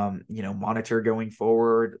 monitor going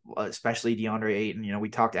forward, especially DeAndre Ayton. We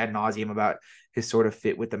talked ad nauseum about his sort of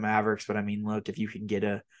fit with the Mavericks, but I mean, look, if you can get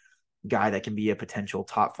a guy that can be a potential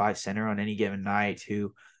top 5 center on any given night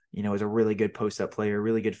who, is a really good post-up player,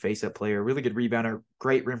 really good face-up player, really good rebounder,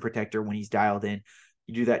 great rim protector when he's dialed in,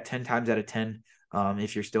 you do that 10 times out of 10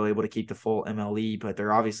 if you're still able to keep the full MLE. But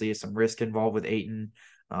there obviously is some risk involved with Ayton.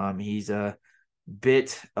 He's a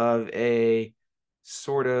bit of a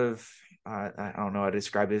sort of, I don't know how to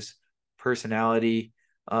describe his personality,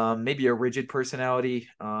 maybe a rigid personality.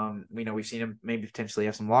 We've seen him maybe potentially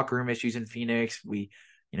have some locker room issues in Phoenix.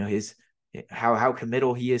 His how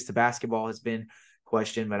committal he is to basketball has been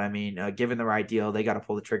questioned, but I mean, given the right deal, they got to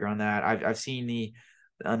pull the trigger on that. I've seen the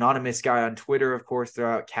anonymous guy on Twitter, of course, throw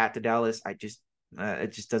out Cat to Dallas. It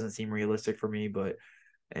just doesn't seem realistic for me, but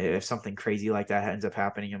if something crazy like that ends up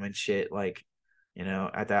happening, I mean, shit, like,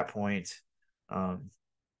 at that point,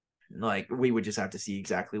 like we would just have to see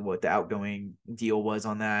exactly what the outgoing deal was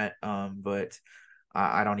on that. But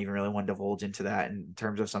I don't even really want to divulge into that in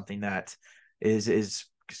terms of something that is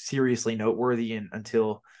seriously noteworthy, and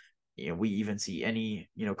until we even see any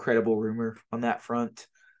credible rumor on that front.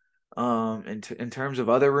 In terms of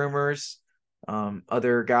other rumors,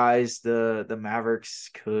 other guys the Mavericks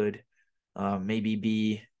could maybe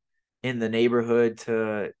be in the neighborhood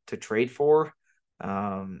to trade for.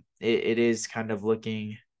 It is kind of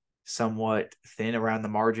looking somewhat thin around the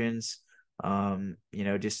margins.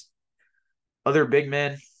 Just other big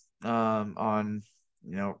men on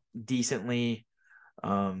decently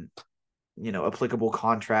applicable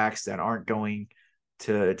contracts that aren't going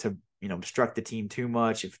to obstruct the team too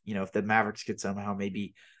much. If the Mavericks could somehow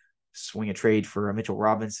maybe swing a trade for a Mitchell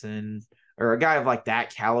Robinson or a guy of like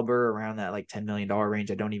that caliber around that like $10 million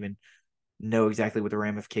range. I don't even know exactly what the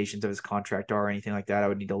ramifications of his contract are or anything like that. I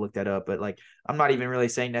would need to look that up, but like, I'm not even really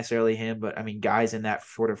saying necessarily him, but I mean, guys in that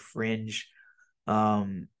sort of fringe, not,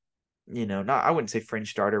 I wouldn't say fringe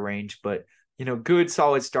starter range, but, good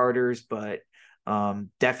solid starters, but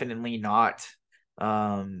definitely not,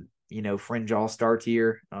 fringe all-star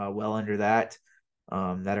tier, well under that,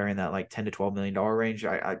 that are in that like $10 to $12 million range.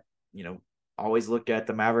 I always look at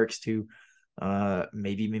the Mavericks to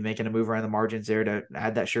maybe be making a move around the margins there to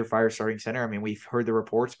add that surefire starting center. I mean, we've heard the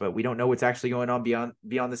reports, but we don't know what's actually going on beyond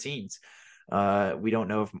the scenes. We don't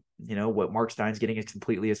know if, what Mark Stein's getting is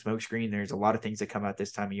completely a smokescreen. There's a lot of things that come out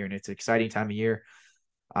this time of year, and it's an exciting time of year.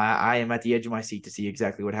 I am at the edge of my seat to see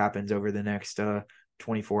exactly what happens over the next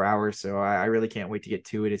 24 hours. So I really can't wait to get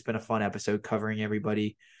to it. It's been a fun episode covering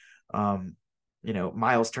everybody.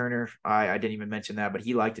 Miles Turner, I didn't even mention that, but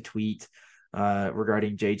he liked a tweet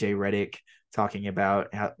regarding JJ Redick, talking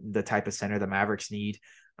about how the type of center the Mavericks need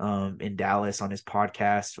in Dallas on his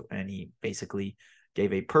podcast. And he basically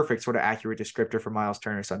gave a perfect sort of accurate descriptor for Miles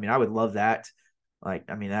Turner. So, I mean, I would love that.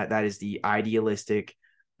 That is the idealistic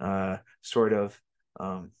sort of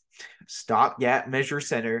stopgap measure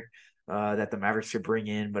center that the Mavericks should bring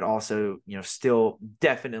in, but also, still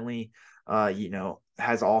definitely,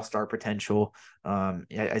 has all-star potential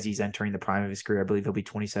as he's entering the prime of his career. I believe he'll be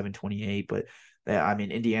 27, 28, but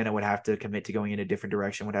Indiana would have to commit to going in a different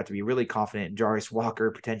direction, would have to be really confident in Jarius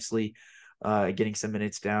Walker, potentially getting some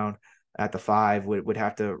minutes down at the 5, would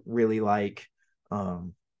have to really like,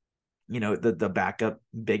 the backup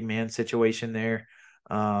big man situation there,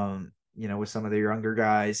 with some of the younger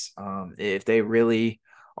guys. If they really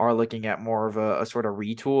are looking at more of a sort of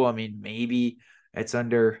retool, I mean, maybe it's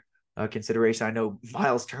under consideration. I know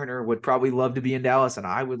Miles Turner would probably love to be in Dallas, and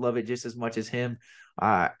I would love it just as much as him.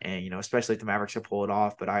 Especially if the Mavericks will pull it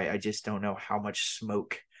off, but I just don't know how much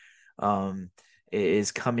smoke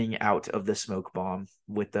is coming out of the smoke bomb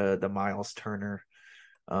with the Miles Turner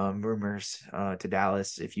rumors to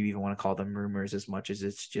Dallas, if you even want to call them rumors, as much as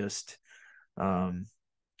it's just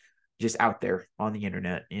out there on the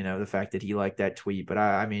internet, the fact that he liked that tweet. But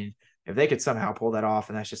I mean, if they could somehow pull that off,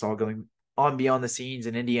 and that's just all going on beyond the scenes,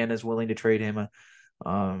 and Indiana's willing to trade him,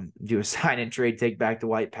 do a sign and trade, take back the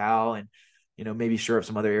White Pal, and maybe shore up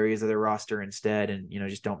some other areas of their roster instead, and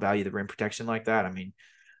just don't value the rim protection like that. I mean,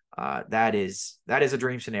 that is a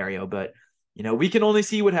dream scenario, but we can only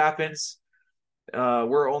see what happens.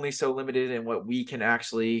 We're only so limited in what we can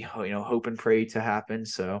actually hope and pray to happen.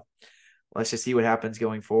 So let's just see what happens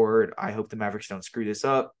going forward. I hope the Mavericks don't screw this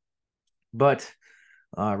up, but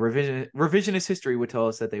revisionist history would tell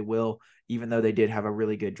us that they will, even though they did have a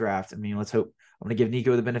really good draft. I mean, let's hope. I'm going to give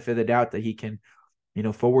Nico the benefit of the doubt that he can,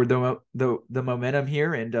 forward the momentum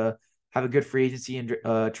here and have a good free agency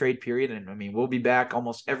and trade period. And I mean, we'll be back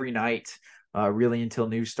almost every night, really until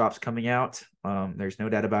news stops coming out. There's no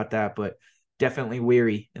doubt about that, but definitely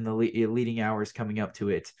weary in the leading hours coming up to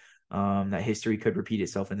it. That history could repeat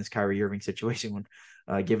itself in this Kyrie Irving situation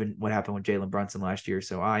when, given what happened with Jalen Brunson last year.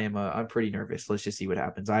 So I'm pretty nervous. Let's just see what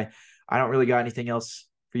happens. I don't really got anything else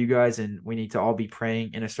for you guys, and we need to all be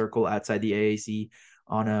praying in a circle outside the AAC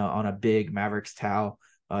on a big Mavericks towel,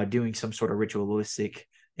 doing some sort of ritualistic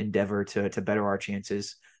endeavor to better our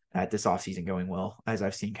chances at this offseason going well, as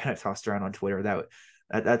I've seen kind of tossed around on Twitter.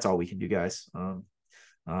 That's all we can do, guys.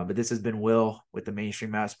 But this has been Will with the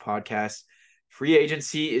Mainstream Mavs podcast. Free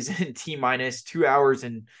agency is in T-minus 2 hours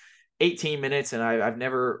and 18 minutes, and I've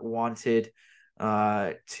never wanted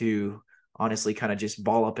to honestly kind of just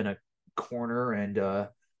ball up in a corner and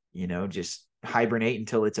just hibernate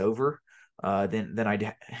until it's over. Than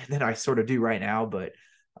I sort of do right now. But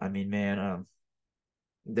I mean, man,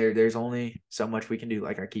 there's only so much we can do,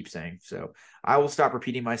 like I keep saying. So I will stop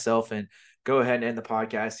repeating myself and go ahead and end the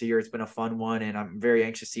podcast here. It's been a fun one, and I'm very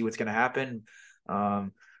anxious to see what's going to happen.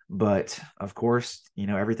 But of course,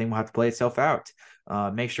 everything will have to play itself out.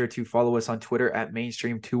 Make sure to follow us on Twitter at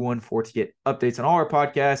Mainstream214 to get updates on all our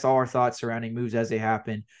podcasts, all our thoughts surrounding moves as they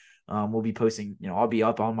happen. We'll be posting, I'll be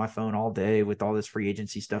up on my phone all day with all this free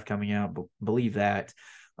agency stuff coming out. Believe that.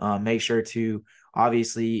 Make sure to,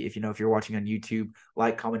 obviously, if you're watching on YouTube,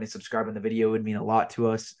 like, comment, and subscribe on the video. It would mean a lot to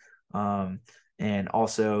us. And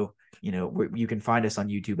also, you can find us on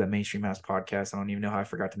YouTube at Mainstream House Podcast. I don't even know how I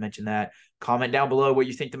forgot to mention that. Comment down below what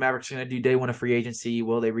you think the Mavericks are going to do day one of free agency.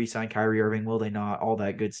 Will they re-sign Kyrie Irving? Will they not? All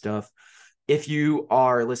that good stuff. If you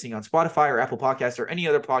are listening on Spotify or Apple Podcasts or any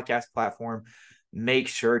other podcast platform, make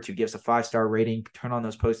sure to give us a 5-star rating, turn on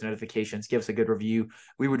those post notifications, give us a good review.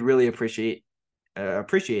 We would really appreciate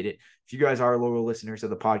it if you guys are loyal listeners of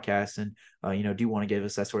the podcast and do want to give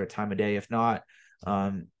us that sort of time of day. If not,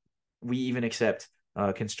 we even accept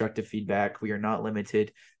constructive feedback. We are not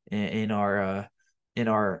limited in our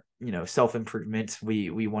self-improvement.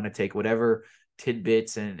 We want to take whatever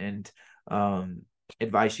tidbits and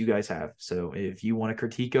advice you guys have. So if you want to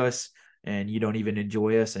critique us and you don't even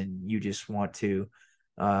enjoy us and you just want to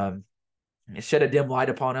shed a dim light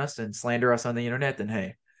upon us and slander us on the internet, then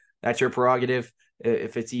hey, that's your prerogative.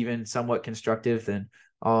 If it's even somewhat constructive, then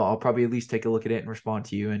I'll probably at least take a look at it and respond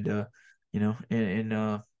to you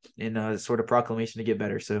and in a sort of proclamation to get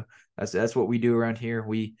better. So that's what we do around here.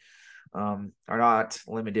 We are not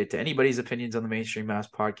limited to anybody's opinions on the Mainstream Mass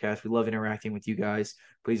podcast. We love interacting with you guys.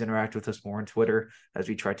 Please interact with us more on Twitter as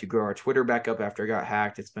we try to grow our Twitter back up after it got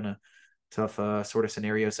hacked. It's been a tough sort of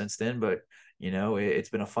scenario since then, but it's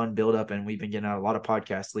been a fun build up, and we've been getting out a lot of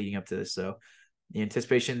podcasts leading up to this. So the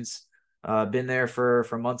anticipation's been there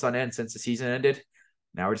for months on end since the season ended.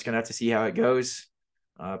 Now we're just gonna have to see how it goes.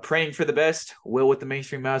 Praying for the best. Will with the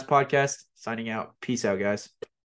Mainstream Mouse podcast, signing out. Peace out, guys.